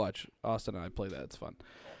should go watch Austin and I play that. It's fun.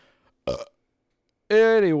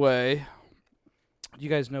 Anyway, you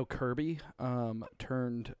guys know Kirby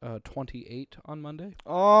turned 28 on Monday?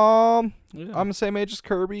 I'm Yeah. the same age as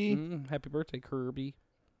Kirby. Happy birthday, Kirby.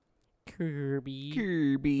 Kirby.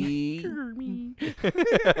 Kirby. Kirby.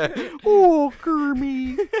 Oh,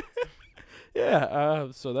 Kirby. Yeah,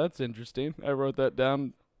 so that's interesting. I wrote that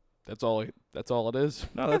down. That's all it is.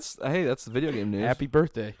 No, that's the video game news. Happy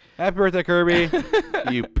birthday. Happy birthday, Kirby.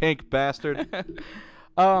 You pink bastard.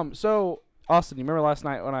 So Austin, you remember last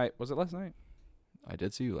night when was it last night? I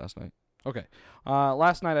did see you last night. Okay.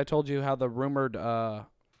 Last night I told you how the rumored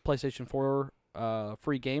PlayStation 4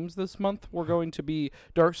 free games this month were going to be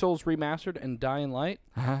Dark Souls Remastered and Dying Light.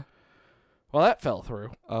 Uh-huh. Well, that fell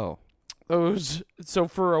through. Oh. So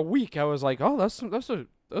for a week I was like, "Oh, those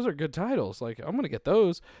are good titles. Like, I'm going to get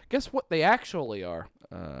those." Guess what they actually are?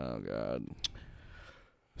 Oh God.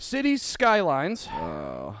 Cities Skylines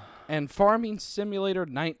Oh. and Farming Simulator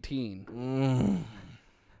 19.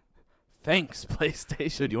 Thanks,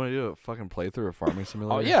 PlayStation. Dude, you want to do a fucking playthrough of Farming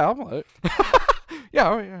Simulator? Oh, yeah, I'll play it. Yeah,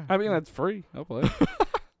 all right, yeah. I mean, that's free. I'll play it.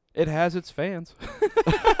 It has its fans.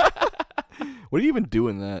 What do you even do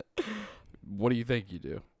in that? What do you think you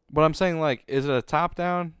do? But I'm saying, like, is it a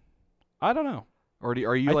top-down? I don't know. Or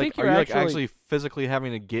are you I like think you're actually physically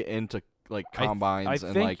having to get into like combines I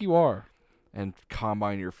and think like you are. and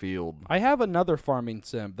combine your field? I have another farming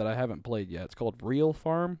sim that I haven't played yet. It's called Real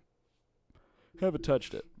Farm. Haven't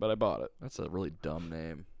touched it, but I bought it. That's a really dumb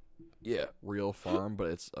name. Yeah. Real Farm, but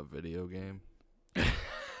it's a video game.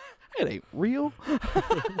 It ain't real.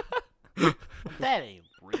 That ain't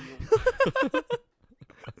real.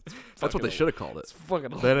 That's what they should have called it. It's fucking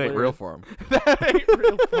That ain't Real hilarious. Farm. That ain't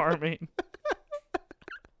real farming.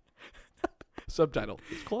 Subtitle.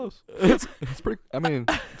 It's close. It's pretty. I mean,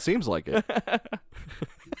 it seems like it.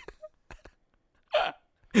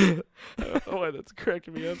 Oh, that's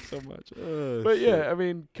cracking me up so much. But yeah, I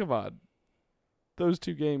mean, come on. Those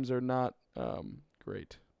two games are not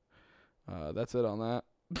great. That's it on that.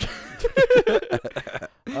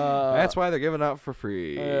 That's why they're giving out for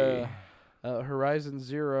free. Horizon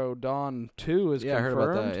Zero Dawn 2 is yeah, I heard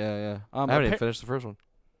confirmed. about that. Yeah, yeah. Um, I haven't even appa- finished the first one.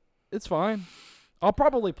 It's fine. I'll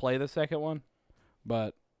probably play the second one,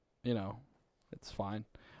 but you know, it's fine.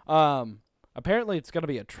 Apparently it's gonna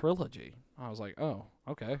be a trilogy. I was like, oh,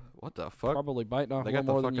 okay. What the fuck? Probably biting off They a got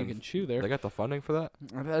little the more than you fucking- can chew there. They got the funding for that?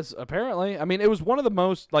 That's apparently. I mean, it was one of the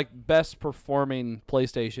most like best performing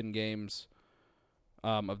PlayStation games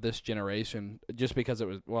of this generation, just because it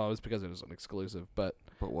was. Well, it was because it was an exclusive, but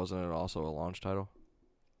But wasn't it also a launch title?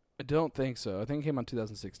 I don't think so. I think it came out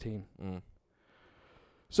 2016. Mm.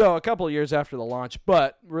 So a couple of years after the launch,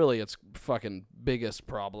 but really its fucking biggest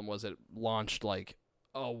problem was it launched like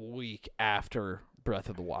a week after Breath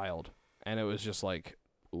of the Wild, and it was just like,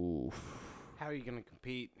 oof. How are you gonna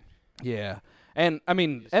compete? Yeah, and I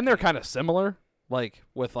mean, and they're kind of similar, like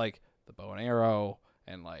with like the bow and arrow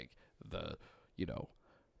and like the, you know,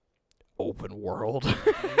 open world.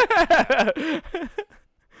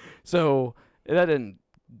 So that didn't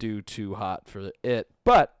do too hot for it,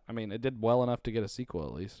 but I mean, it did well enough to get a sequel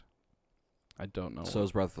at least. I don't know. So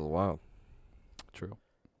is Breath of the Wild. True.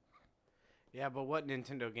 Yeah, but what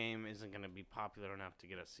Nintendo game isn't gonna be popular enough to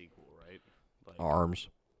get a sequel, right? Like, Arms.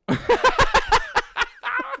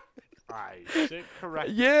 I sit correct.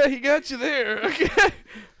 Yeah, he got you there. Okay.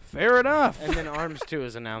 Fair enough. And then Arms 2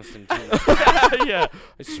 is announced in 2. Yeah.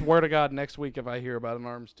 I swear to God, next week if I hear about an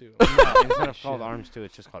Arms 2. No, instead of called Arms 2,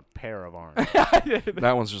 it's just called Pair of Arms.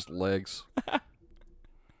 That one's just legs.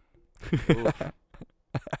 Oof.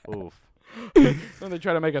 Oof. When they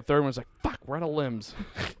try to make a third one, it's like, fuck, we're out of limbs.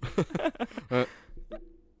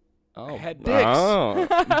 Oh, Had dicks.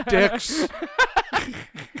 Oh. Dicks.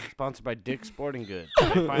 Sponsored by Dick's Sporting Goods.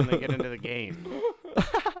 They finally get into the game.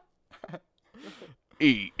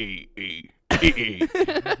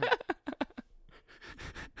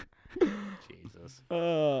 Jesus.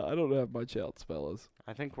 I don't have much else, fellas.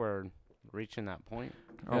 I think we're reaching that point.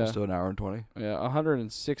 Almost to an hour and 20. Yeah,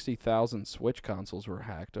 160,000 Switch consoles were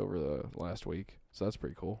hacked over the last week, so that's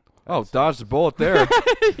pretty cool. Oh, dodged the bullet there.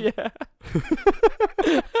 Yeah.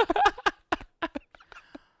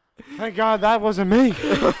 Thank God that wasn't me.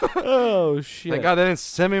 Oh shit. Thank God they didn't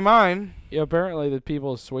send me mine. Yeah, apparently the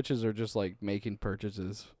people's Switches are just like making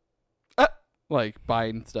purchases, like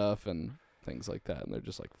buying stuff and things like that, and they're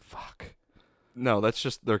just like, "Fuck." No, that's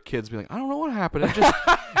just their kids being like, I don't know what happened.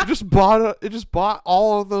 It just bought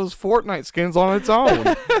all of those Fortnite skins on its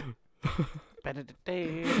own.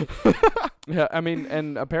 Yeah, I mean,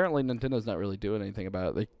 and apparently Nintendo's not really doing anything about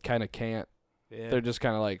it. They kind of can't. Yeah. They're just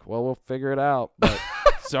kind of like, well, we'll figure it out. But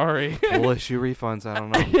sorry. We'll issue refunds. I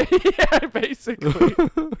don't know. Yeah,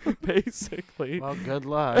 basically. Well, good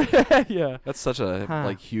luck. Yeah. That's such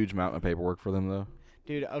a huge mountain of paperwork for them, though.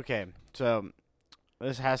 Dude, okay. So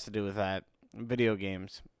this has to do with that. Video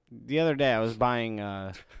games. The other day I was playing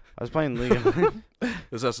League of Legends.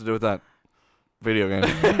 This has to do with that video game.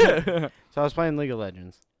 So I was playing League of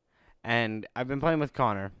Legends. And I've been playing with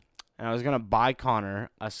Connor. And I was going to buy Connor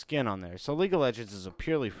a skin on there. So League of Legends is a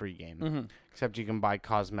purely free game. Mm-hmm. Except you can buy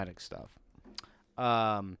cosmetic stuff.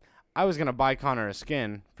 I was going to buy Connor a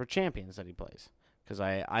skin for Champions that he plays. Because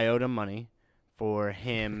I owed him money for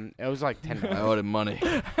him. It was like $10. I owed him money.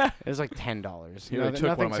 It was like $10. He really took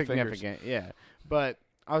nothing one of my fingers. significant. Yeah. But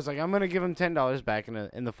I was like, I'm going to give him $10 back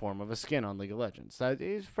in the form of a skin on League of Legends.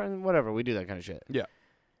 He's friend, whatever. We do that kind of shit. Yeah.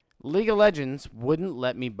 League of Legends wouldn't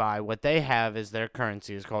let me buy what they have as their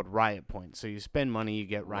currency is called Riot Points. So you spend money, you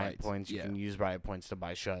get Riot Right, Points. You yeah. can use Riot Points to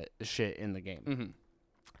buy shit in the game. Mm-hmm.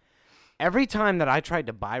 Every time that I tried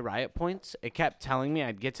to buy Riot Points, it kept telling me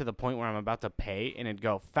I'd get to the point where I'm about to pay, and it'd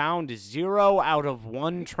go, found 0 out of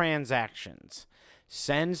 1 transactions.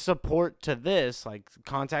 Send support to this, like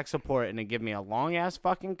contact support, and it'd give me a long-ass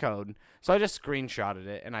fucking code. So I just screenshotted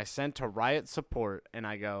it, and I sent to Riot Support, and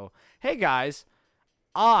I go, hey guys,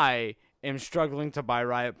 I am struggling to buy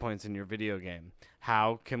Riot Points in your video game.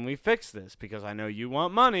 How can we fix this? Because I know you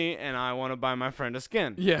want money, and I want to buy my friend a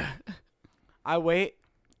skin. Yeah. I wait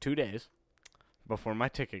 2 days before my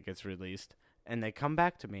ticket gets released, and they come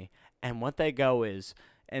back to me, and what they go is,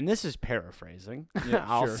 and this is paraphrasing, Yeah,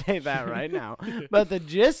 I'll sure. say that right now, but the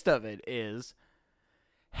gist of it is,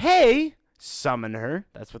 hey, summoner,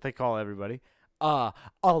 that's what they call everybody, a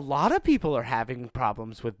lot of people are having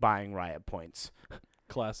problems with buying Riot Points.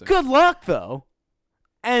 Classic. Good luck, though.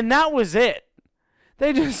 And that was it.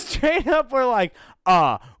 They just straight up were like,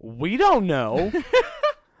 we don't know.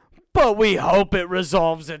 But we hope it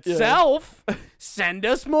resolves itself. Send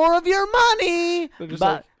us more of your money. They're just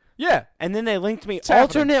But like, yeah. and then they linked me happening.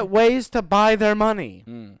 alternate ways to buy their money.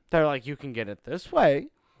 Mm. They're like, you can get it this way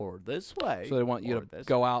or this way. So they want you or to this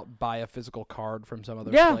go out, buy a physical card from some other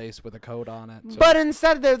Yeah. place with a code on it. So. But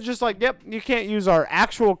instead, they're just like, yep, you can't use our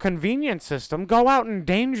actual convenience system. Go out and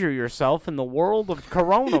endanger yourself in the world of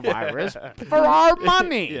coronavirus for our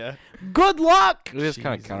money. Yeah. Good luck. It is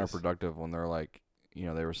kind of Jesus. counterproductive when they're like,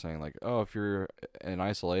 they were saying like, oh, if you're in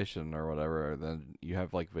isolation or whatever, then you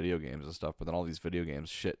have like video games and stuff. But then all these video games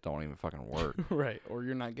shit don't even fucking work. Right. Or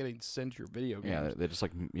you're not getting sent your video games. Yeah, they just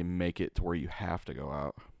like you make it to where you have to go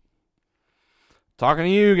out. Talking to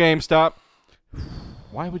you, GameStop.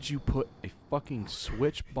 Why would you put a fucking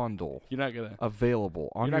Switch bundle You're not gonna. available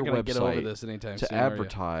on You're your not gonna get over website this anytime to soon. are you?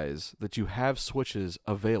 advertise that you have Switches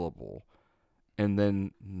available, and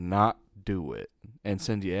then not do it and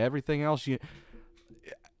send you everything else you?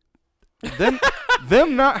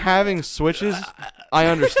 Them not having Switches, I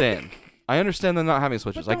understand. I understand them not having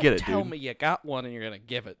Switches. But I get it, tell dude. me you got one and you're gonna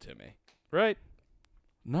give it to me, right?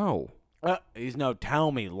 No. He's no,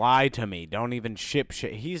 tell me, lie to me. Don't even ship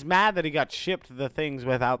shit. He's mad that he got shipped the things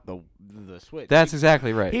without the Switch. That's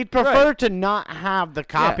exactly right. He'd prefer to not have the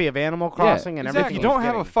copy of Animal Crossing and exactly. everything. If you don't he's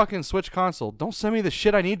have a getting. fucking Switch console, don't send me the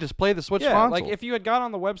shit I need to play the Switch Yeah. console. Like if you had gone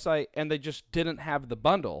on the website and they just didn't have the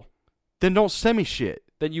bundle, then don't send me shit.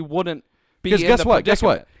 then you wouldn't be. Because in guess the what? Guess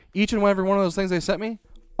what? predicament. Each and every one of those things they sent me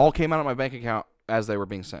all came out of my bank account as they were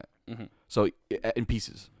being sent. Mhm. So in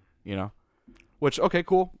pieces, Which, okay,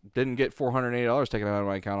 cool. Didn't get $480 taken out of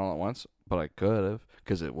my account all at once, but I could have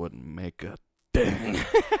because it wouldn't make a dang.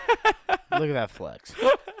 Look at that flex.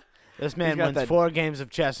 This man got wins that- 4 games of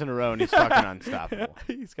chess in a row and he's fucking unstoppable.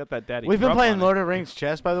 He's got that daddy. We've been Trump playing on it. Lord of the Rings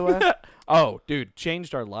chess, by the way. Oh, dude,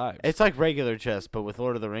 changed our lives. It's like regular chess, but with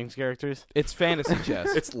Lord of the Rings characters. It's fantasy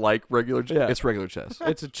chess. It's like regular chess. Yeah. It's regular chess.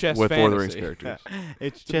 It's a chess with fantasy. Lord of the Rings characters.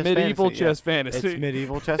 It's It's chess medieval fantasy, yeah. chess fantasy. It's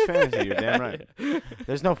medieval chess fantasy. You're damn right.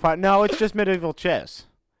 There's no fight. No, it's just medieval chess.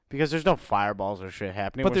 because there's no fireballs or shit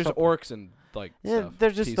happening. But We're there's still- orcs and like Yeah, stuff.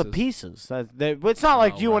 they're just the pieces. It's not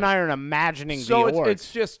like Oh, you and right. I are imagining So the orcs.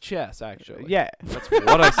 it's just chess, actually. Yeah. That's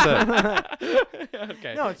what I said.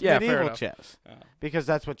 Okay. No, it's yeah, fair medieval enough. chess. Oh. Because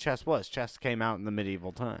that's what chess was. Chess came out in the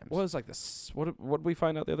medieval times. What was like what did we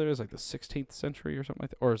find out the other day? Is like the 16th century or something like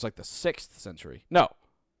that, or it's like the 6th century? No,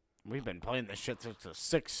 We've been playing this shit since the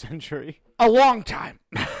 6th century. a long time.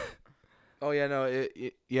 Oh yeah, no,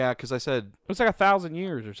 yeah, because I said It was like 1,000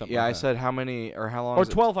 years or something. yeah, like I that. said how many or how long? or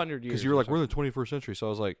 1,200 years. Because you were or like we're in something. the 21st century, so I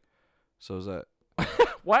was like, so is that?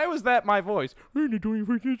 Why was that my voice? We're in the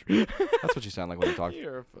 21st century. That's what you sound like when you talk.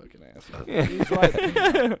 You're a fucking asshole. Yeah. He's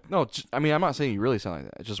right. No, I mean I'm not saying you really sound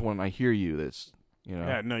like that. It's just when I hear you, that's you know,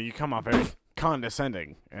 Yeah, no, you come off very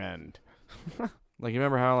condescending and like you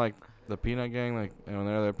remember how like the Peanut Gang, like you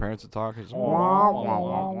know, their parents would talk. It's, Thanks.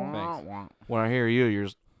 when I hear you, you're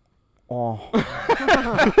just oh.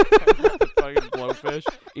 Fucking blowfish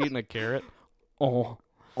eating a carrot. Oh,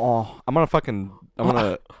 I'm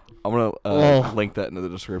gonna link that into the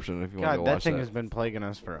description if you want to God, go that watch thing that. has been plaguing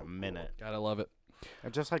us for a minute. Gotta love it.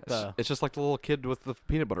 Just like the It's just like the little kid with the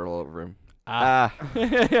peanut butter all over him. Yeah.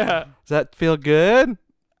 Does that feel good?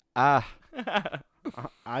 I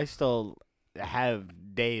still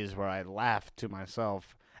have days where I laugh to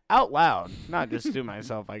myself out loud, not just to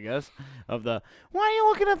myself, I guess, of the, why are you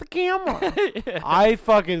looking at the camera? I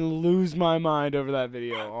fucking lose my mind over that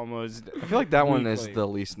video almost. I feel like that one is weekly. the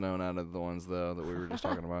least known out of the ones though that we were just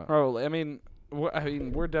talking about. Probably. I mean,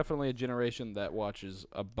 we're definitely a generation that watches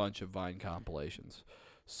a bunch of Vine compilations,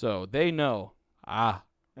 so they know. Yeah.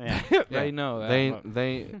 They know that. They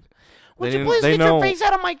Would they you please they get know your face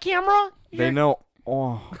out of my camera? they know.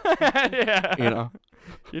 Oh, yeah. you know.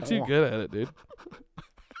 You're too good at it, dude.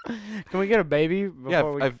 Can we get a baby before Yeah,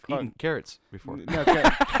 we I've fuck? eaten carrots before. No,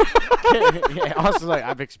 yeah, also like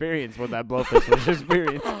I've experienced what that blowfish was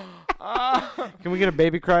experienced. Can we get a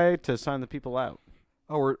baby cry to sign the people out?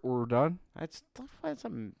 Oh, we're done? That's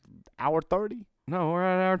an hour 30. No, we're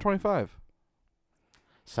at an hour 25.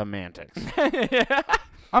 Semantics.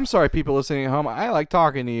 I'm sorry, people listening at home. I like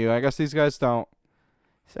talking to you. I guess these guys don't.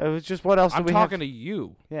 So it's just what else do I'm we talking have? to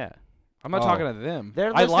you. Yeah. I'm not Oh. talking to them. They're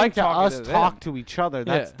I listening like to talking us to them. talk to each other.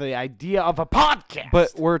 That's Yeah. the idea of a podcast.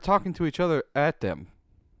 But we're talking to each other at them.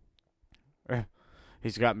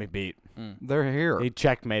 He's got me beat. They're here. He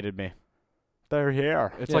checkmated me. They're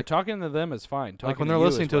here. It's Yeah. like talking to them is fine. Like Talking when to they're you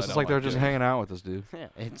listening is to what us, I it's don't like they're just doing. hanging out with us, dude. Yeah,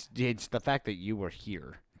 it's the fact that you were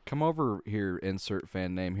here. Come over here, insert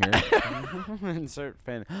fan name here. Insert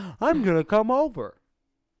fan. I'm gonna come over.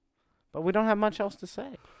 But we don't have much else to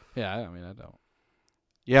say. Yeah, I mean, I don't.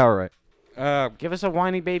 Yeah, all right. Give us a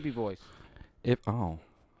whiny baby voice. Do it.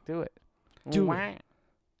 Do it. Do Wah.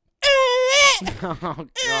 Oh God.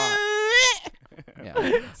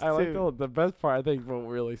 Yeah. I like the best part. I think what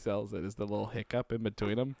really sells it is the little hiccup in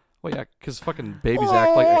between them. Well, yeah, because fucking babies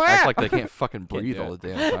act like they can't fucking breathe do all it.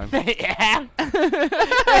 the damn time. Yeah.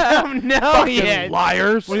 No, yeah.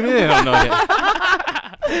 Liars. What do you mean they don't know yet?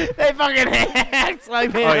 They fucking act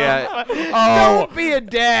like they Oh, don't. yeah. Don't be a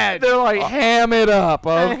dad. They're like, ham it up,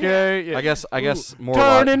 okay? Yeah. I guess more.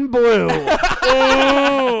 Turning blue.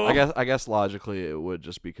 I guess logically it would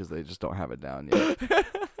just because they just don't have it down yet.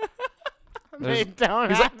 They don't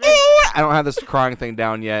He's have like, I don't have this crying thing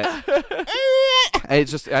down yet.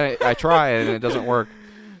 It's just I try and it doesn't work.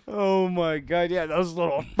 Oh my God! Yeah, those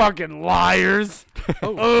little fucking liars.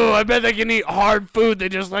 Oh, I bet they can eat hard food. They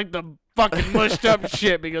just like the fucking mushed up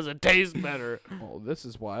shit because it tastes better. Oh, this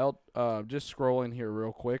is wild. Just scrolling here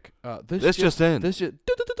real quick. This just in. This just.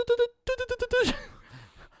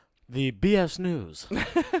 The BS News.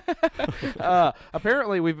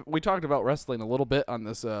 Apparently, we talked about wrestling a little bit on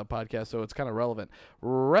this podcast, so it's kind of relevant.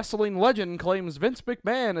 Wrestling legend claims Vince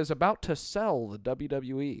McMahon is about to sell the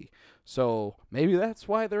WWE. So maybe that's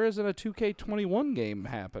why there isn't a 2K21 game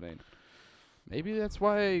happening. Maybe that's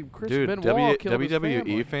why Chris Dude, Benoit killed his WWE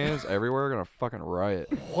family. fans everywhere are gonna fucking riot.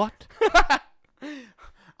 What?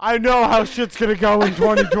 I know how shit's gonna go in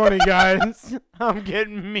 2020, guys. I'm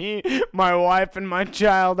getting me, my wife, and my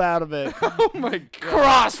child out of it. Oh my god!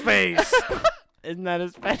 Crossface. Isn't that a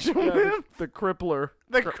special move? The crippler.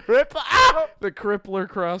 The crippler. Ow! The crippler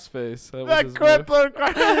crossface. That was The his move.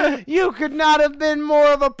 crippler. You could not have been more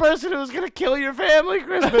of a person who was gonna kill your family,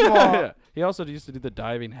 Chris Benoit. Yeah. He also used to do the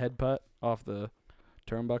diving head putt off the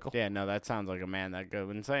turnbuckle. Yeah, no, that sounds like a man that go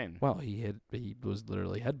insane. Well, he was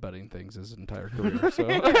literally headbutting things his entire career. So,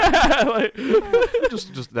 like,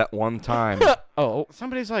 just that one time. oh,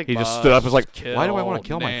 Somebody's like, He just stood up and was like, why do I want to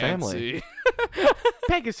kill my Nancy. family?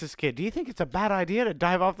 Pegasus Kid, do you think it's a bad idea to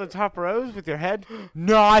dive off the top rows with your head?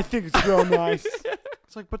 No, I think it's real nice.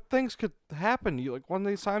 It's like, but things could happen. You like one of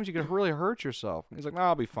these times you could really hurt yourself. He's like, no,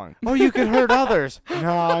 I'll be fine. Oh, you could hurt others.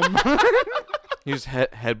 No, I'm. He just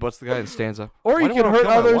headbutts the guy and stands up. Or Why you do can wanna hurt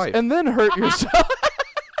kill my others wife? and then hurt yourself.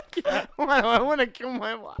 Why do I want to kill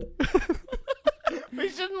my wife? We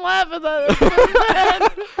shouldn't laugh at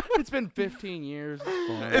that. It's been 15 years.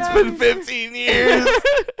 It's been 15 years.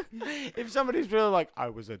 If somebody's really like, I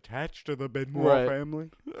was attached to the Benmore Right. family.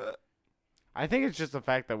 I think it's just the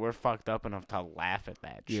fact that we're fucked up enough to laugh at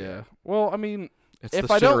that shit. Yeah. Well, I mean, It's if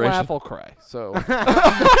the I don't generation- laugh, I'll cry. So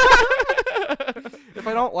If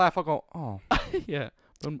I don't laugh, I'll go, oh. yeah.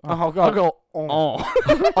 I'll go, I'll go.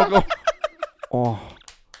 oh. I'll go, oh.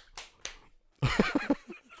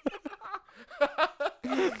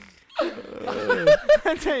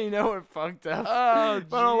 That's how you know we're fucked up. Oh,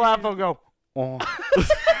 If I don't laugh, I'll go, oh.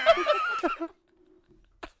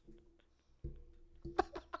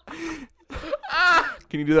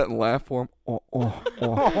 Can you do that in laugh form? Oh, oh,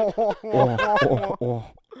 oh, oh, oh,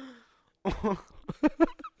 oh.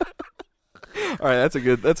 All right, that's a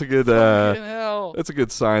good Fucking hell. that's a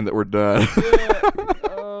good sign that we're done.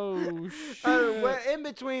 Oh shit. We're in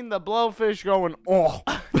between the blowfish going, oh,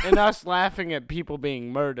 and us laughing at people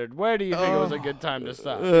being murdered. Where do you think it was a good time to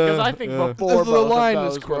stop? Because I think before The both line of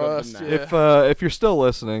is those would have crossed, been yeah. nice. If you're still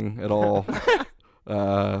listening at all,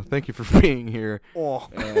 thank you for being here. Oh.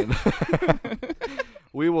 And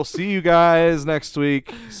we will see you guys next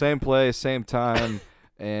week, same place, same time,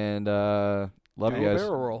 and love you guys.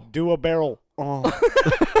 Barrel roll. Do a barrel. Oh.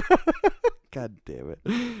 God damn it.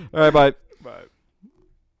 All right, bye. Bye.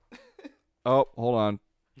 Oh, hold on.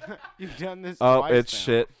 You've done this Oh, twice it's now.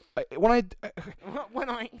 shit. When I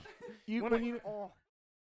When you, oh.